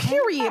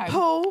 okay.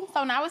 Pooh.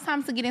 So now it's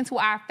time to get into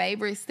our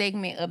favorite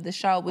segment of the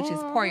show, which is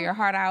Pour Your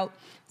Heart Out.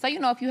 So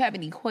if you have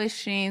any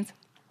questions,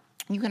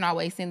 you can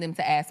always send them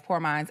to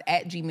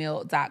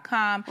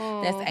askpourminds@gmail.com.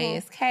 That's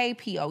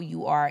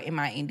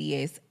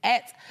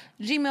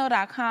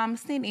askpourminds@gmail.com.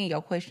 Send in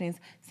your questions,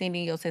 send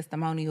in your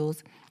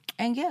testimonials,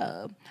 and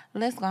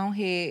let's go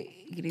ahead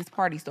and get this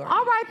party started.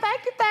 All right,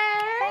 thank you,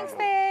 Thad. Thanks,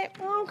 Thad.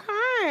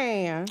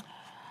 Okay.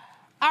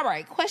 All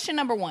right, question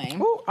number 1.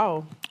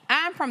 Ooh,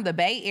 I'm from the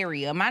Bay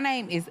Area. My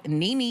name is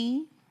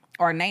Nene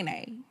or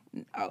Nene.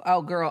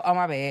 Oh, girl. Oh,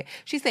 my bad.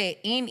 She said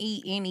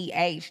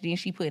Neneh. Then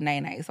she put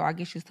Nene. So I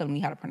guess she's telling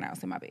me how to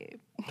pronounce it. My bad.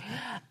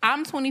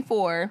 I'm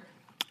 24,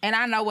 and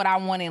I know what I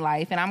want in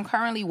life, and I'm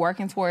currently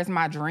working towards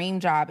my dream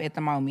job at the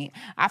moment.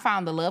 I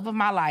found the love of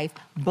my life,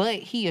 but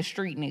he a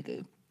street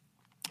nigga.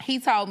 He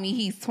told me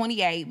he's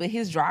 28, but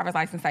his driver's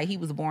license say he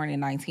was born in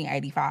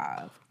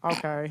 1985.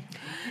 Okay.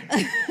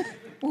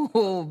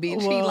 Oh,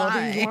 bitch, he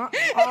lying.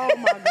 Oh,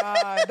 my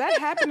God. That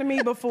happened to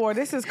me before.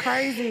 This is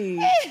crazy.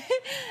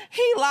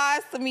 He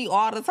lies to me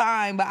all the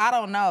time, but I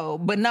don't know.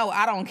 But no,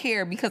 I don't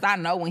care because I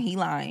know when he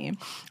lying.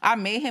 I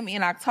met him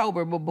in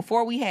October, but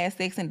before we had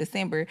sex in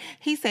December,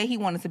 he said he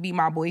wanted to be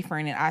my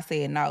boyfriend, and I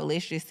said, no,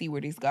 let's just see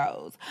where this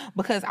goes.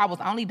 Because I was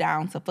only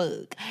down to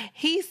fuck.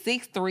 He's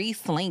 6'3",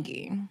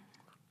 slinging.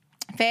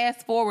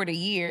 Fast forward a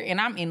year, and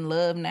I'm in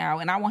love now,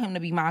 and I want him to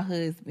be my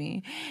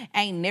husband.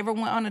 Ain't never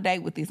went on a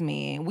date with this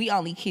man. We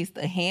only kissed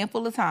a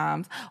handful of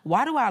times.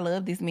 Why do I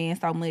love this man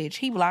so much?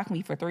 He blocked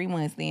me for 3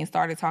 months, then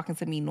started talking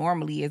to me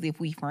normally as if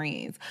we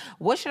friends.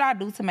 What should I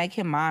do to make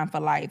him mine for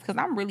life? Because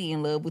I'm really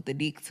in love with the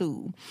dick,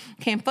 too.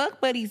 Can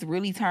fuck buddies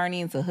really turn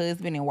into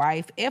husband and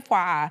wife?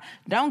 FYI,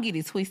 don't get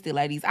it twisted,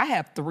 ladies. I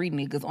have 3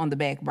 niggas on the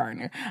back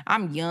burner.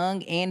 I'm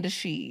young and the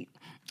shit.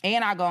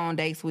 And I go on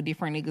dates with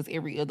different niggas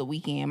every other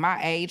weekend.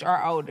 My age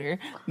or older.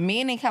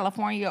 Men in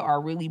California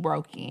are really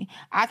broken.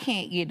 I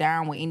can't get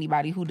down with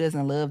anybody who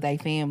doesn't love their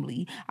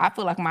family. I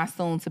feel like my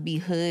soon-to-be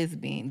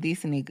husband,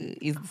 this nigga,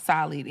 is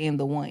solid and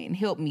the one.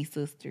 Help me,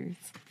 sisters.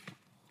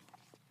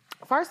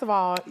 First of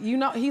all,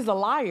 he's a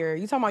liar.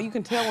 You talking about you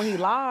can tell when he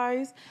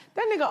lies?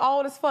 That nigga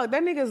old as fuck.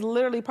 That nigga is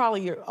literally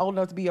probably old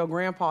enough to be your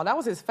grandpa. That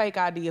was his fake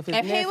ID of his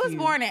nephew. If he was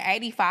born in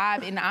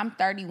 85 and I'm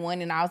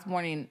 31 and I was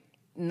born in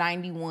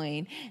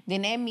 91,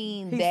 then that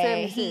means he's that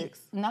 76.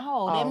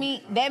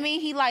 that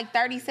mean he like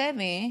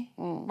 37,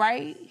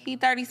 right? He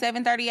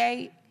 37,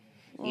 38.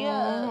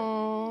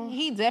 Yeah.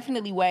 He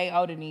definitely way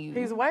older than you.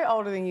 He's way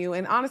older than you,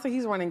 and honestly,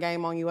 he's running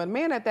game on you. A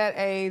man at that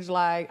age,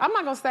 like, I'm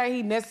not gonna say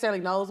he necessarily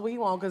knows what he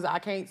wants because I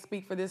can't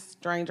speak for this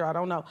stranger. I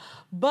don't know.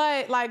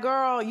 But, like,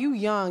 girl, you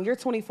young. You're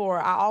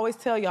 24. I always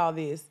tell y'all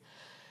this.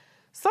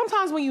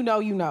 Sometimes when you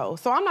know.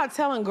 So I'm not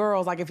telling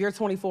girls, like, if you're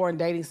 24 and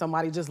dating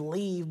somebody, just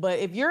leave. But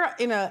if you're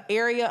in an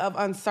area of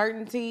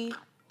uncertainty,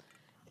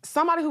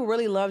 somebody who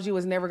really loves you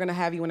is never going to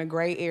have you in a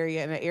gray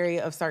area, in an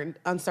area of certain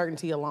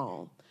uncertainty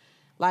alone.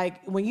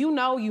 Like, when you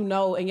know,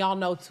 and y'all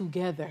know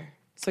together.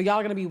 So y'all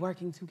are going to be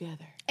working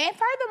together. And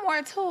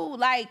furthermore, too,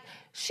 like,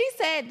 she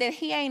said that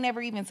he ain't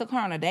never even took her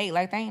on a date.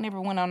 Like, they ain't never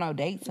went on no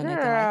dates or nothing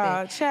like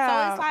that. Child.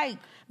 So it's like,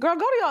 girl,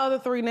 go to your other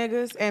 3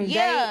 niggas and date.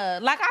 Yeah,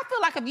 like, I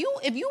feel like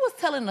if you was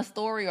telling a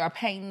story or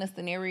painting a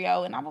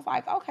scenario, and I was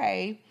like,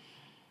 okay,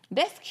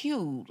 that's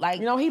cute. Like,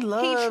 he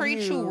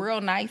treats you real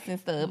nice and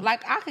stuff.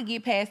 Like, I could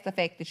get past the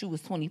fact that you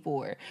was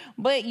 24.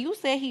 But you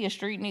said he a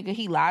street nigga.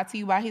 He lied to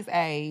you about his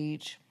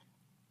age.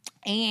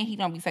 And he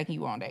don't be taking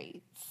you on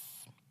dates.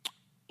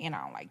 And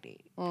I don't like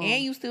that.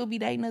 And you still be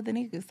dating other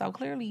niggas. So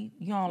clearly,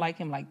 you don't like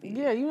him like that.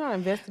 Yeah, you're not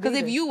investigating. Because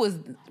if you was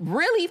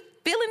really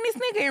feeling this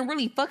nigga and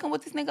really fucking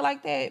with this nigga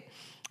like that,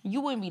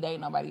 You wouldn't be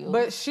dating nobody else.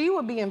 But she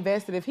would be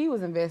invested if he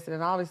was invested,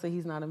 and obviously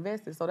he's not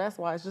invested. So that's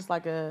why it's just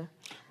like a.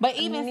 But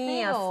even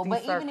still,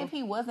 circle. Even if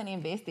he wasn't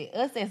invested,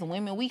 us as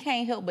women, we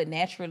can't help but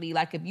naturally,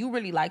 like if you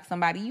really like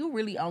somebody, you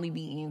really only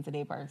be into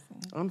that person.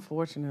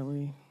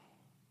 Unfortunately.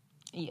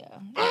 Yeah.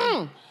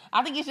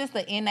 I think it's just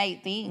an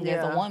innate thing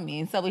as a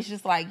woman. So it's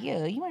just like,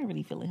 yeah, you ain't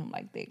really feeling him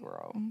like that,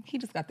 girl. He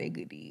just got that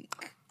good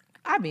dick.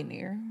 I've been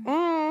there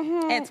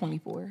at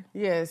 24.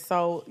 Yeah,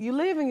 so you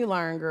live and you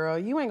learn, girl.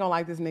 You ain't gonna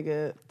like this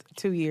nigga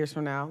 2 years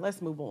from now.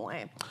 Let's move on.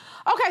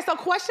 Okay, so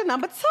question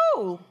number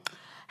 2.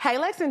 Hey,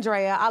 Lex and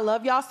Drea, I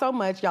love y'all so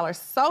much. Y'all are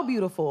so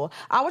beautiful.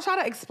 I will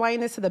try to explain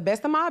this to the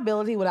best of my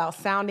ability without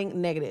sounding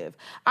negative.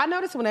 I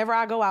notice whenever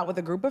I go out with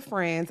a group of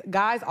friends,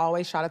 guys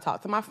always try to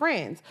talk to my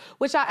friends,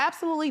 which I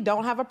absolutely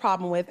don't have a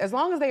problem with as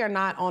long as they are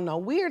not on no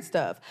weird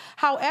stuff.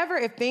 However,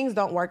 if things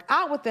don't work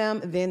out with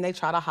them, then they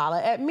try to holler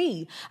at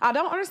me. I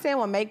don't understand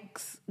what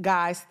makes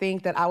guys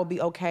think that I would be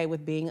okay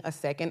with being a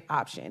second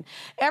option.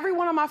 Every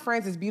one of my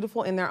friends is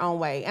beautiful in their own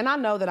way, and I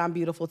know that I'm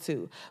beautiful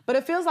too. But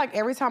it feels like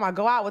every time I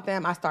go out with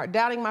them, I start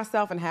doubting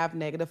myself and have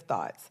negative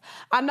thoughts.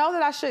 I know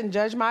that I shouldn't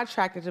judge my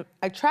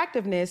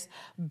attractiveness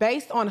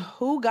based on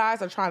who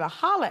guys are trying to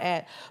holler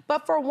at,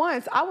 but for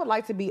once, I would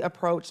like to be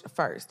approached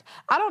first.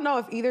 I don't know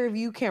if either of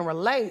you can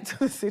relate to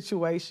the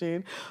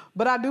situation,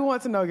 but I do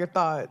want to know your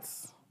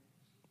thoughts.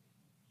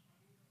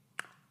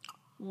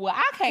 Well,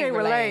 I can't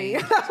relate.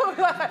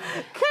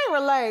 Can't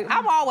relate.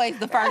 I'm always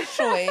the first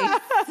choice.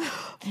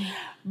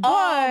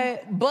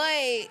 But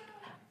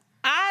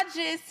I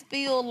just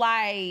feel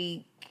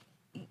like,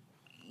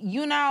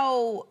 you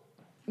know,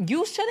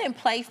 you shouldn't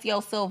place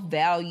your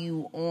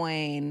self-value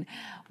on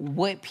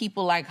what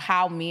people like,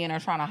 how men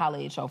are trying to holler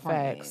at your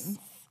friends.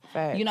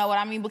 Facts. You know what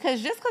I mean?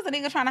 Because just because a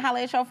nigga trying to holler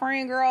at your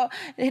friend, girl,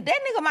 that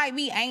nigga might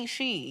be ain't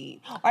shit.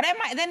 Or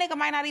that nigga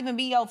might not even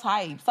be your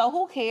type. So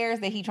who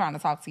cares that he trying to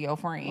talk to your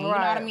friend? Right. You know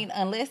what I mean?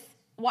 Unless,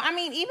 well, I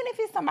mean, even if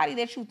it's somebody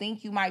that you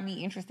think you might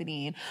be interested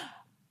in,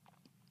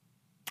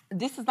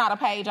 this is not a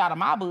page out of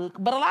my book,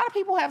 but a lot of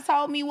people have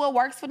told me what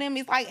works for them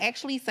is like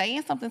actually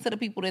saying something to the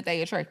people that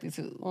they attracted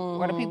to,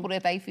 or the people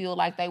that they feel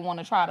like they want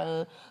to try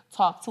to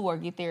talk to or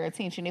get their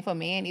attention. If a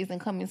man isn't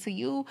coming to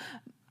you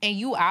and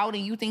you out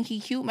and you think he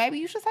cute, maybe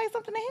you should say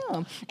something to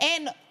him.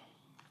 And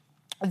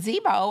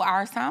Zebo,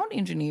 our sound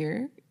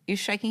engineer, is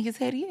shaking his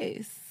head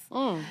yes.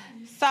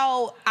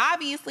 So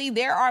obviously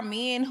there are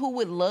men who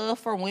would love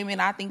for women,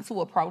 I think,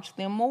 to approach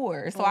them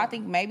more. So I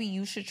think maybe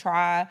you should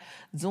try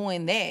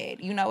doing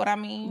that. You know what I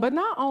mean? But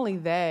not only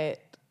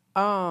that,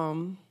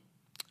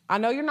 I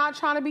know you're not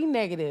trying to be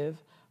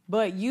negative,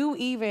 but you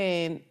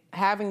even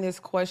having this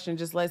question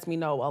just lets me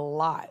know a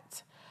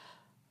lot.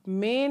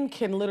 Men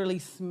can literally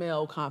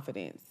smell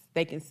confidence.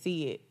 They can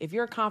see it. If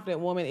you're a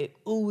confident woman, it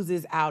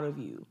oozes out of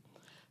you.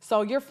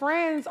 So your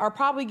friends are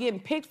probably getting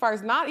picked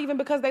first, not even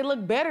because they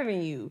look better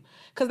than you,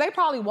 because they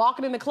probably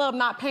walking in the club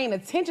not paying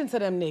attention to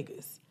them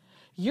niggas.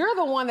 You're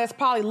the one that's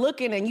probably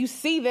looking and you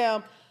see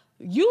them,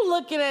 you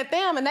looking at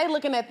them and they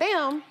looking at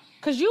them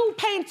because you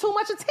paying too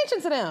much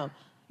attention to them.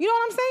 You know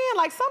what I'm saying?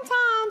 Like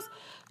sometimes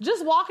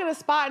just walk in a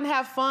spot and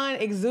have fun,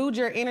 exude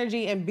your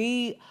energy and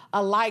be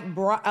a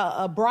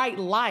bright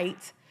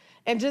light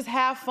and just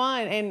have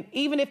fun. And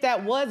even if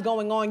that was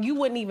going on, you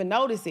wouldn't even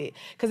notice it.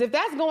 Because if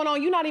that's going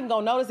on, you're not even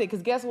going to notice it.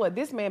 Because guess what?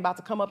 This man about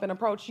to come up and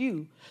approach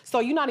you. So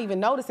you're not even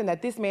noticing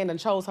that this man done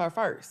chose her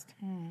first.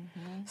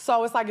 Mm-hmm.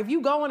 So it's like if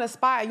you go in a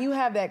spot and you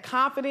have that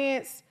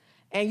confidence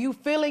and you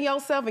feeling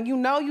yourself and you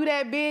know you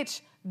that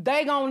bitch,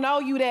 they gonna know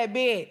you that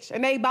bitch.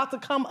 And they about to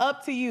come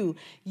up to you.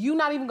 You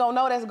not even gonna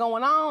know that's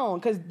going on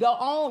because your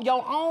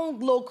own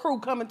little crew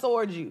coming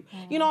towards you.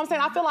 Mm-hmm. You know what I'm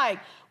saying? I feel like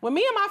when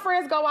me and my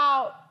friends go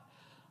out,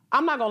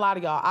 I'm not gonna lie to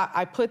y'all,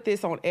 I put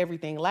this on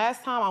everything.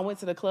 Last time I went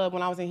to the club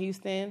when I was in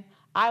Houston,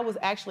 I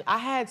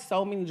had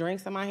so many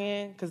drinks in my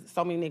hand because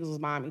so many niggas was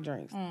buying me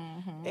drinks.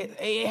 Mm-hmm.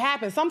 It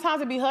happens.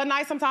 Sometimes it be her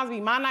night, sometimes it be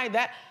my night.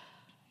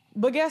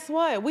 But guess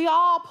what? We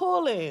all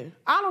pulling.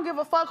 I don't give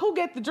a fuck who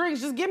get the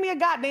drinks. Just give me a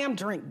goddamn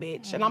drink,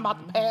 bitch. And I'm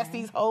about to pass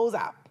these hoes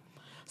out.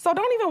 So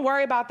don't even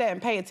worry about that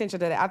and pay attention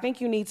to that. I think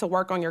you need to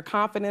work on your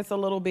confidence a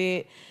little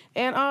bit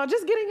and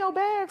just get in your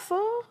bag,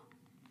 son.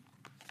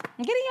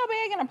 Get in your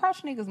bag and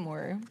approach niggas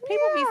more.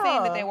 People be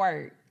saying that they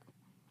work.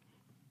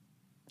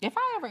 If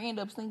I ever end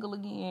up single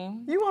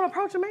again... You want to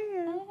approach a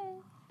man?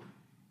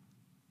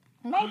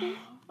 Mm-hmm. Maybe. Okay.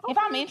 If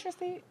I'm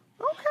interested.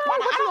 Okay, what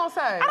you gonna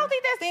say? I don't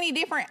think that's any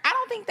different. I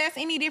don't think that's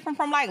any different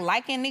from like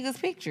liking niggas'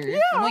 pictures.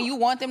 Yeah. When you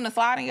want them to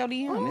slide in your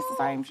DM, it's the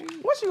same shit.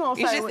 What you gonna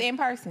say? It's just in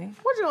person.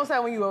 What you gonna say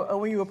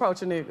when you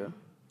approach a nigga?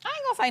 I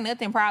ain't gonna say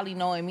nothing probably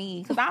knowing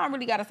me, because I don't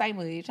really gotta say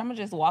much. I'm gonna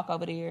just walk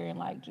over there and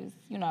like just,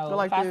 you know. Go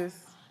like this.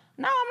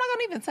 No, I'm not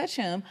gonna even touch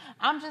him.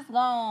 I'm just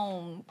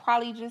gonna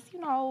probably just, you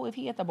know, if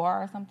he at the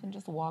bar or something,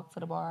 just walk to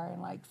the bar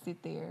and like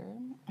sit there.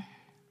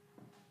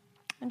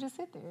 And just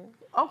sit there.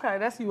 Okay,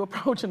 that's you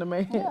approaching a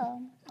man. Yeah.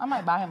 I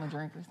might buy him a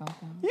drink or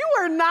something. You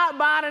are not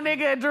buying a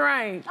nigga a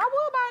drink. I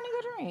will buy a nigga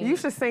a drink. You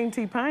should sing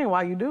T-Pain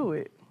while you do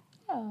it.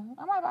 Yeah,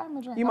 I might buy him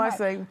a drink.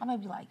 I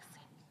might be like,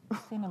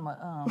 send him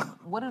a,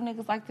 what do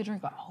niggas like to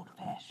drink? An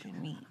old-fashioned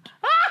neat.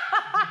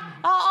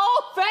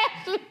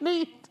 old-fashioned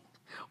meat.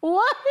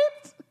 What?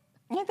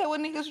 Ain't that what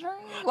niggas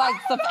drink? Like,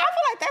 I feel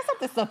like that's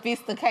something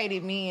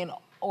sophisticated men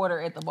order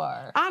at the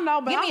bar. I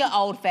know, but give me an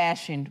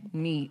old-fashioned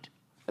meat.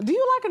 Do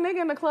you like a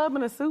nigga in the club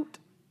in a suit?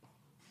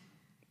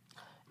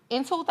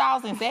 In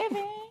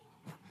 2007?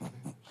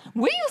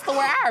 We used to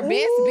wear our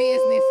best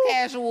business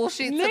casual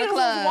shit to the club.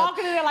 Was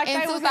walking in there like in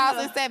they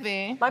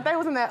 2007. Like they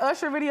was in that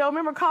Usher video.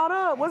 Remember Caught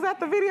Up? Was that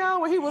the video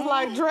where he was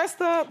like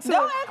dressed up?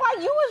 Don't act like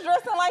you was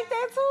dressing like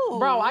that too.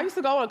 Bro, I used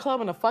to go to a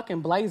club in a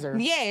fucking blazer.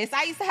 Yes,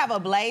 I used to have a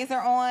blazer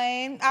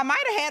on. I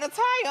might have had a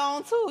tie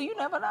on too. You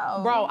never know.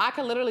 Bro, I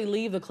could literally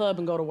leave the club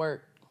and go to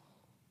work.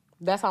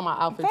 That's how my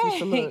outfits used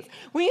to look.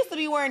 We used to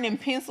be wearing them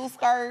pencil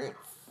skirts.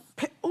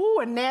 Ooh,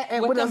 and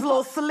with a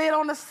little slit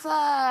on the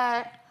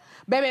side.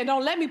 Baby,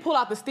 don't let me pull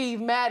out the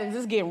Steve Maddens.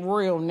 It's getting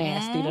real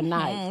nasty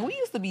tonight. We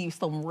used to be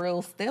some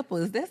real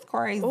steppers. That's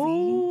crazy.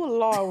 Ooh,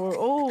 Lord.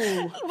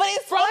 Ooh. But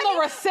it's from funny,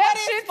 the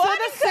reception to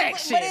the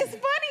section. But it's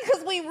funny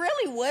because we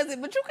really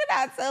wasn't. But you could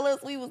not tell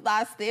us we was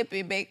not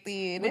stepping back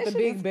then. With the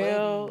big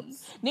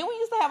belts. Then we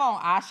used to have on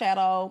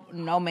eyeshadow,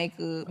 no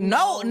makeup.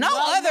 No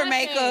other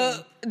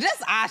makeup.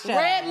 Just eyeshadow.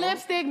 Red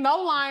lipstick,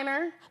 no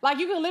liner. Like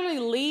you can literally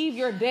leave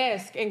your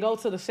desk and go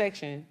to the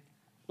section.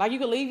 Like you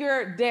can leave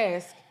your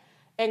desk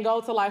and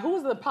go to like, who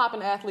was the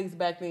popping athletes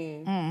back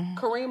then?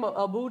 Kareem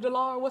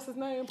Abdul-Jabbar, what's his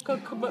name? Bitch,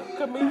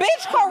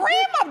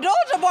 Kareem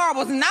Abdul-Jabbar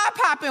was not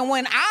popping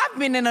when I've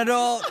been an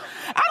adult.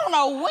 I don't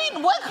know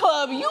what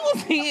club you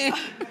was in.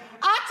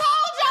 I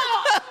told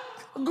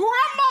y'all,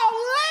 Grandma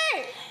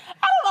lit.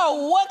 I don't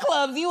know what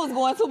clubs you was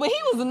going to, but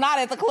he was not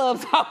at the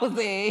clubs I was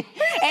in.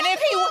 And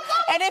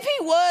if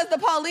he was, the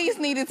police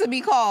needed to be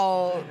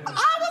called. Auntie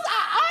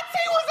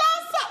was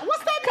outside.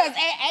 What's that? Because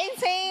at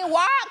 18,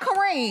 why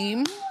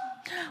Kareem?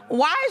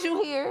 Why is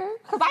you here?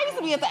 Because I used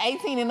to be at the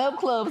 18 and up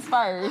clubs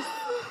first.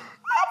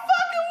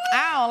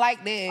 I don't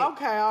like that.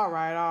 Okay, all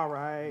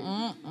right.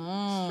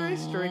 Straight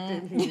strict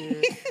in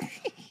here.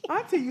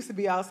 Auntie used to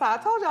be outside.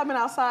 I told you I've been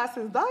outside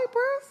since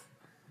diapers.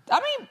 I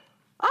mean,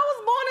 I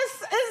was born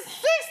in 6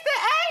 to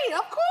 8,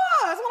 of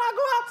course, when I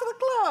go out to the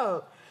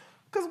club.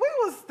 Because we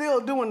was still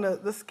doing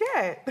the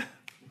scat.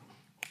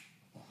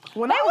 They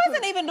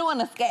wasn't even doing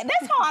the scat.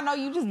 That's how I know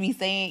you just be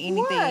saying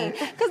anything.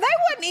 Because they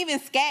wasn't even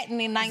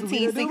scatting in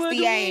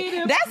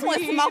 1968. That's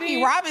when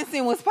Smokey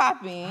Robinson was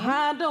popping.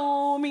 I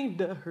don't mean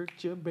to hurt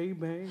you,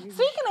 baby. Speaking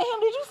of him,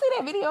 did you see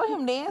that video of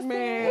him dancing?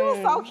 Man. It was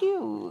so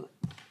cute.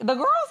 The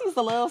girls used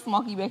to love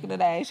Smokey back in the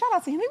day. Shout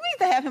out to him. We used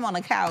to have him on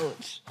the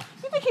couch.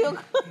 You think he'll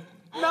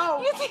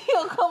No. You think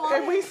he'll come on?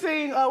 And we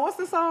sing, what's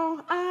the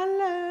song?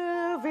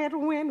 I love it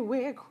when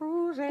we're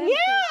cruising. Yeah.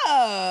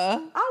 I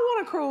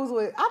want to cruise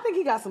with. I think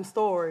he got some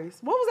stories.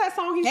 What was that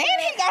song he said?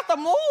 And he got the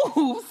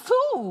moves,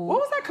 too. What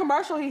was that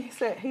commercial he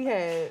said he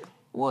had?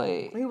 What?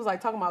 He was like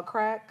talking about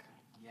crack.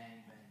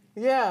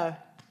 Yeah.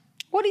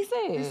 What'd he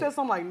say? He said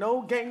something like,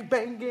 no gang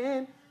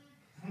banging,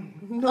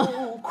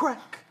 no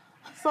crack.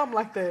 Something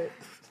like that.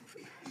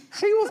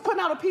 He was putting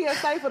out a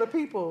PSA for the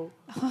people.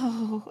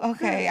 Oh,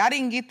 okay. I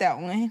didn't get that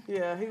one.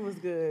 Yeah, he was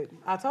good.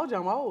 I told you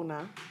I'm old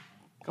now.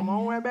 Come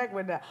on right back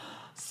with that.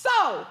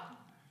 So,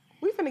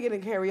 we finna get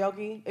in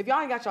karaoke. If y'all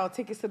ain't got y'all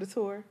tickets to the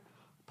tour,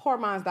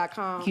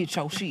 poorminds.com. Get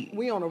your shit.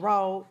 We on the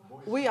road.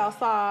 We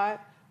outside.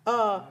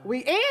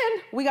 We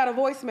got a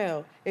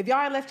voicemail. If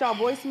y'all ain't left y'all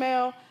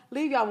voicemail,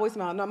 leave y'all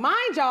voicemail. Now,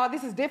 mind y'all,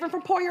 this is different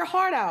from Pour Your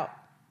Heart Out.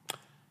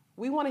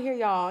 We want to hear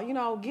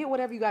y'all, get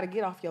whatever you got to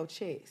get off your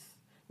chest.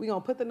 We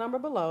going to put the number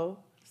below,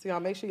 so y'all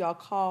make sure y'all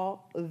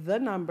call the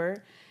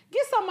number.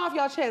 Get something off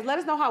y'all chest. Let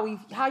us know how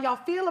y'all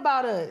feel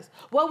about us,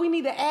 what we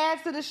need to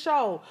add to the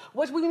show,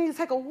 what we need to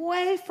take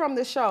away from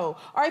the show,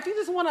 or if you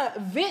just want to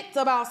vent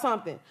about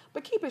something.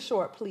 But keep it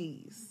short,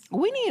 please.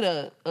 We need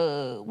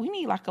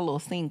like a little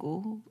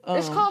single.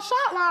 It's called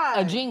Shot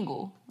Line. A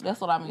jingle. That's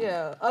what I mean.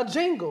 Yeah, a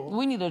jingle.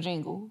 We need a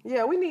jingle.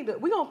 Yeah, we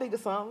gonna think of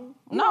something.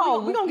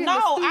 No, we gonna get in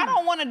the studio. I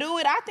don't want to do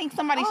it. I think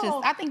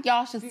I think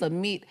y'all should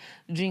submit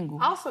jingle.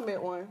 I'll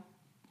submit one.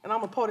 And I'm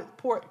gonna put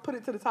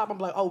it to the top. I'm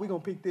like, we gonna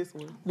pick this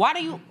one. Why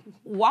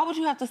would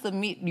you have to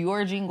submit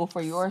your jingle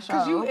for your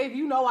show? Because if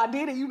you know I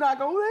did it, you not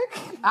gonna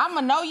lick. I'm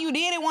gonna know you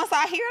did it once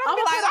I hear it. I'm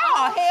gonna be like,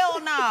 oh hell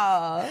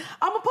no.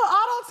 I'm gonna put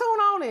auto-tune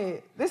on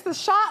it. This the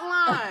Shot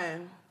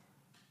Line.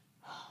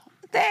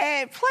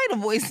 Dad, play the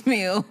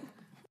voicemail.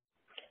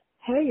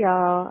 Hey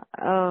y'all.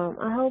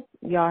 I hope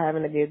y'all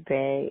having a good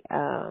day.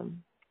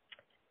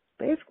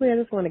 Basically, I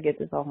just want to get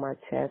this off my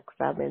chest because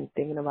I've been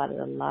thinking about it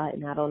a lot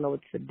and I don't know what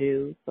to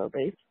do. So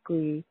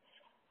basically,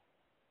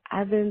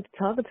 I've been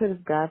talking to this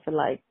guy for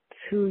like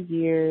 2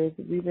 years.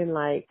 We've been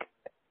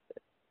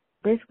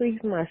basically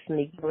he's my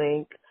sneaky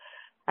link.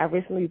 I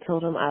recently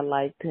told him I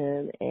liked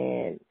him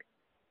and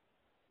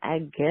I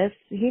guess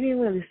he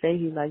didn't really say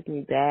he liked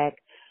me back.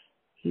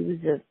 He was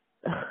just,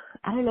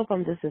 I don't know if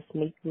I'm just a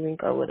sneaky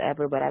link or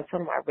whatever, but I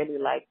told him I really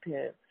liked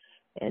him.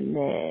 And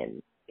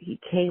then he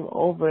came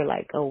over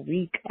like a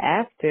week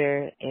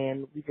after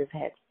and we just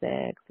had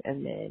sex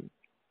and then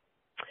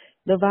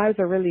the vibes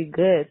are really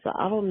good. So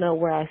I don't know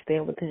where I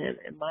stand with him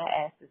and my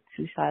ass is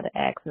too shy to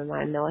ask him.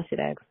 I know I should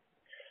ask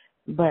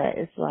But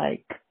it's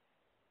like,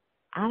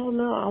 I don't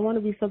know. I want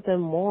to be something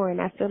more,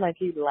 and I feel like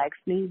he likes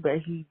me, but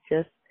he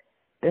just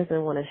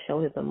doesn't want to show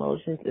his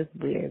emotions. It's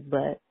weird,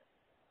 but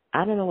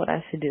I don't know what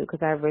I should do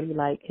because I really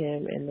like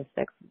him, and the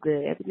sex is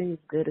good. Everything is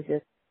good. It's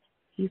just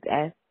he's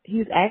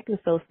acting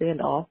so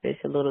standoffish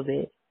a little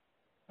bit.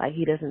 Like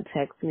he doesn't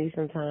text me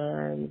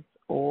sometimes,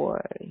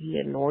 or he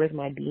ignores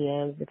my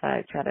DMs if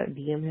I try to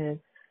DM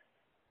him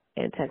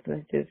and text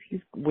messages.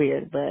 He's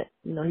weird, but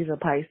he's a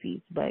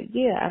Pisces. But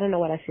yeah, I don't know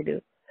what I should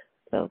do.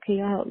 So can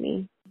y'all help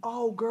me?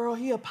 Oh, girl,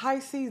 he a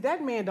Pisces.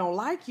 That man don't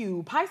like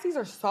you. Pisces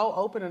are so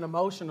open and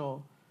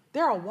emotional.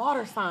 They're a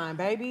water sign,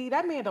 baby.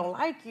 That man don't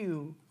like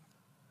you.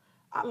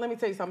 Let me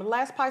tell you something. The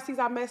last Pisces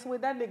I messed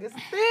with, that nigga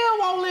still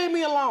won't leave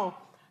me alone.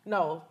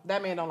 No,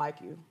 that man don't like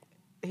you.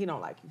 He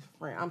don't like you,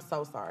 friend. I'm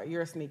so sorry.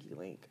 You're a sneaky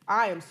link.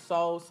 I am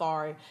so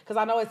sorry. Because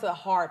I know it's a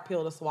hard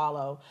pill to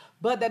swallow.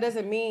 But that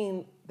doesn't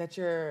mean that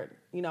you're,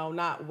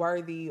 not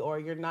worthy or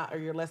you're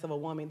less of a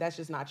woman. That's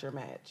just not your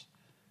match.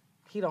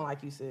 He don't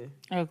like you, Sid.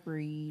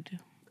 Agreed.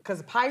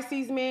 Because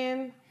Pisces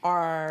men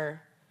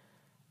are,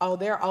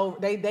 they're over.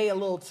 They a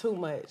little too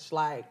much.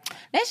 Like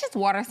that's just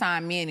water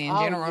sign men in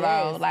general,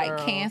 though. Like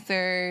girl.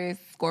 Cancers,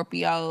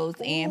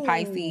 Scorpios, and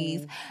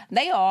Pisces.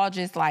 They all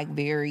just like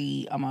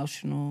very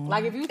emotional.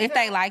 Like if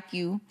they like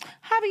you,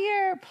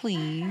 Javier,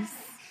 please.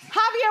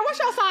 Javier, what's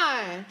your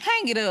sign?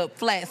 Hang it up,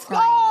 flat screen.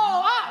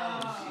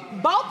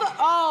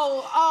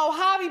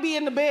 Javi be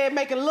in the bed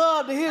making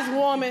love to his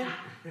woman.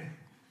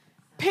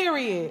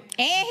 Period.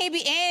 And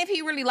if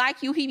he really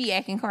like you, he be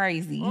acting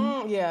crazy.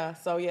 Yeah.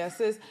 So yeah,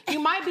 sis, you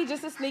might be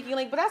just a sneaky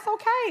link, but that's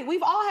okay.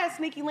 We've all had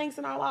sneaky links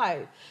in our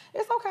life.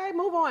 It's okay.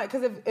 Move on.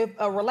 Because if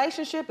a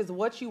relationship is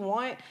what you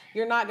want,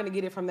 you're not gonna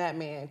get it from that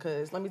man.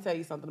 Because let me tell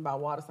you something about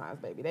water signs,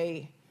 baby.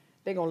 They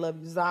gonna love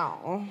you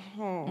zone.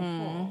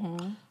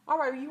 All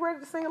right, you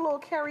ready to sing a little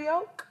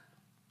karaoke?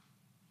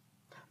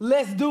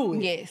 Let's do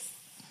it. Yes.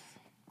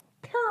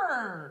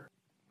 Purr.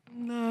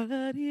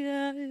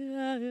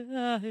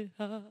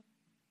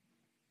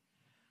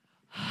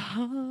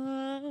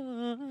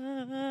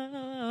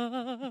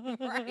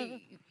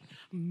 Right.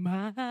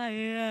 My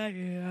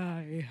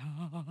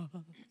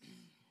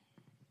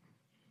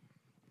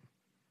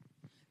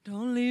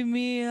don't leave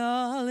me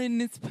all in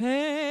this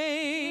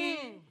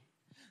pain.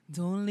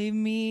 Don't leave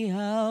me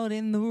out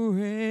in the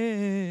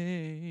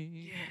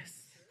rain. Yes.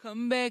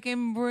 Come back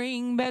and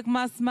bring back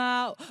my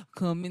smile.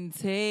 Come and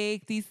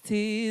take these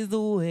tears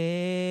away.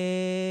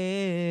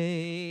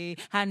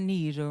 I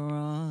need your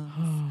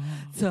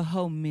arms to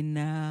hold me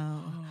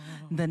now.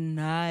 The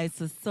nights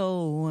are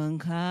so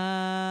unkind.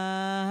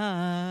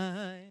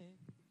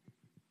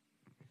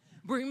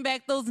 Bring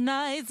back those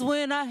nights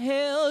when I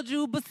held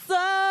you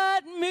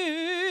beside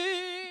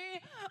me.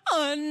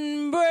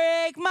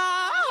 Unbreak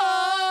my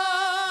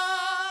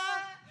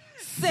heart.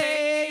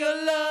 Say you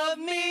love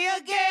me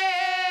again.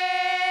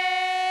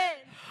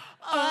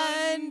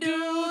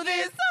 Undo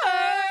this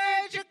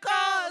hurt you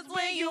caused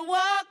when you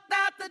walked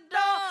out the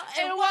door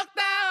and walked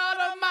out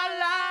of my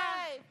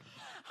life.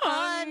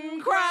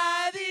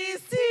 Uncry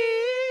these tears.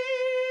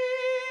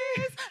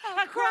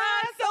 I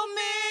cried so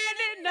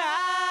many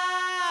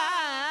nights.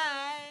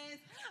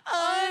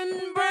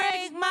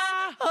 Unbreak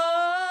my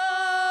heart.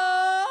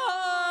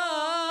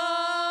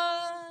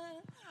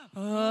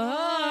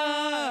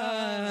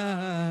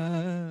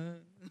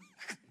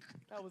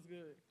 That was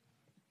good.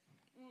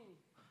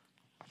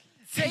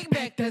 Take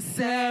back the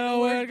sad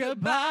word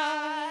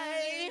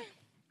goodbye.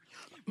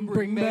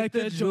 Bring back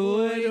the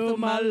joy of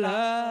my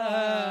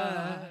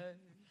life.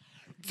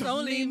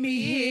 Don't leave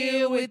me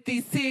here with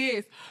these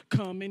tears.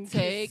 Come and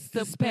take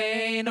this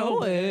pain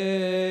away.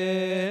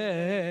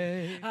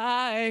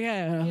 I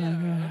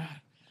am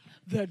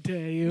the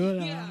day you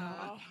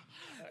love.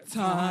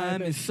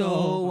 Time is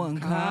so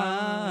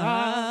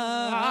unkind.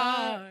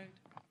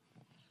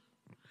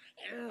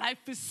 And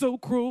life is so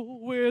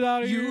cruel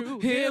without you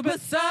here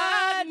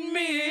beside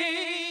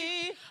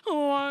me.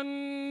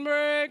 One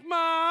break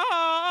my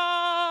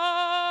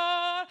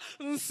heart.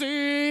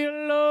 See you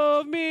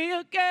love me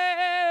again.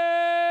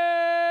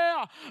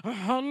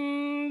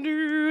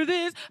 Undo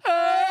this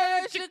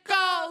hurt you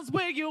caused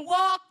when you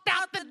walked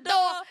out the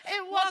door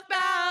and walked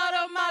out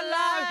of my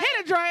life. Hit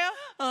it, Drea.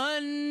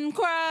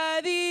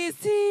 Uncry these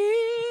tears.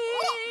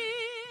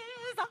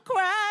 I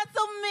cried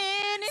so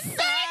many times.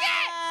 Sing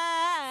it!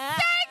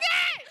 Sing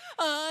it!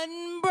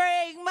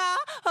 Unbreak my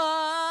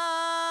heart.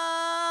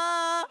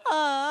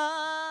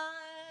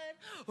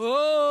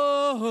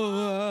 Oh.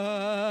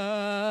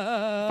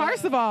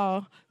 First of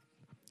all,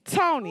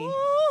 Tony,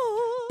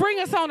 bring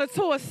us on a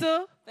tour,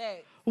 sir.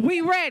 Thanks.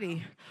 We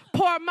ready.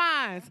 Poor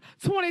Minds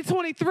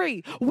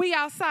 2023. We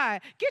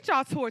outside. Get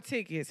y'all tour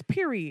tickets.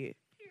 Period.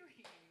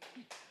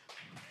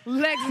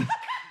 Lex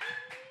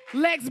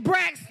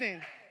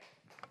Braxton.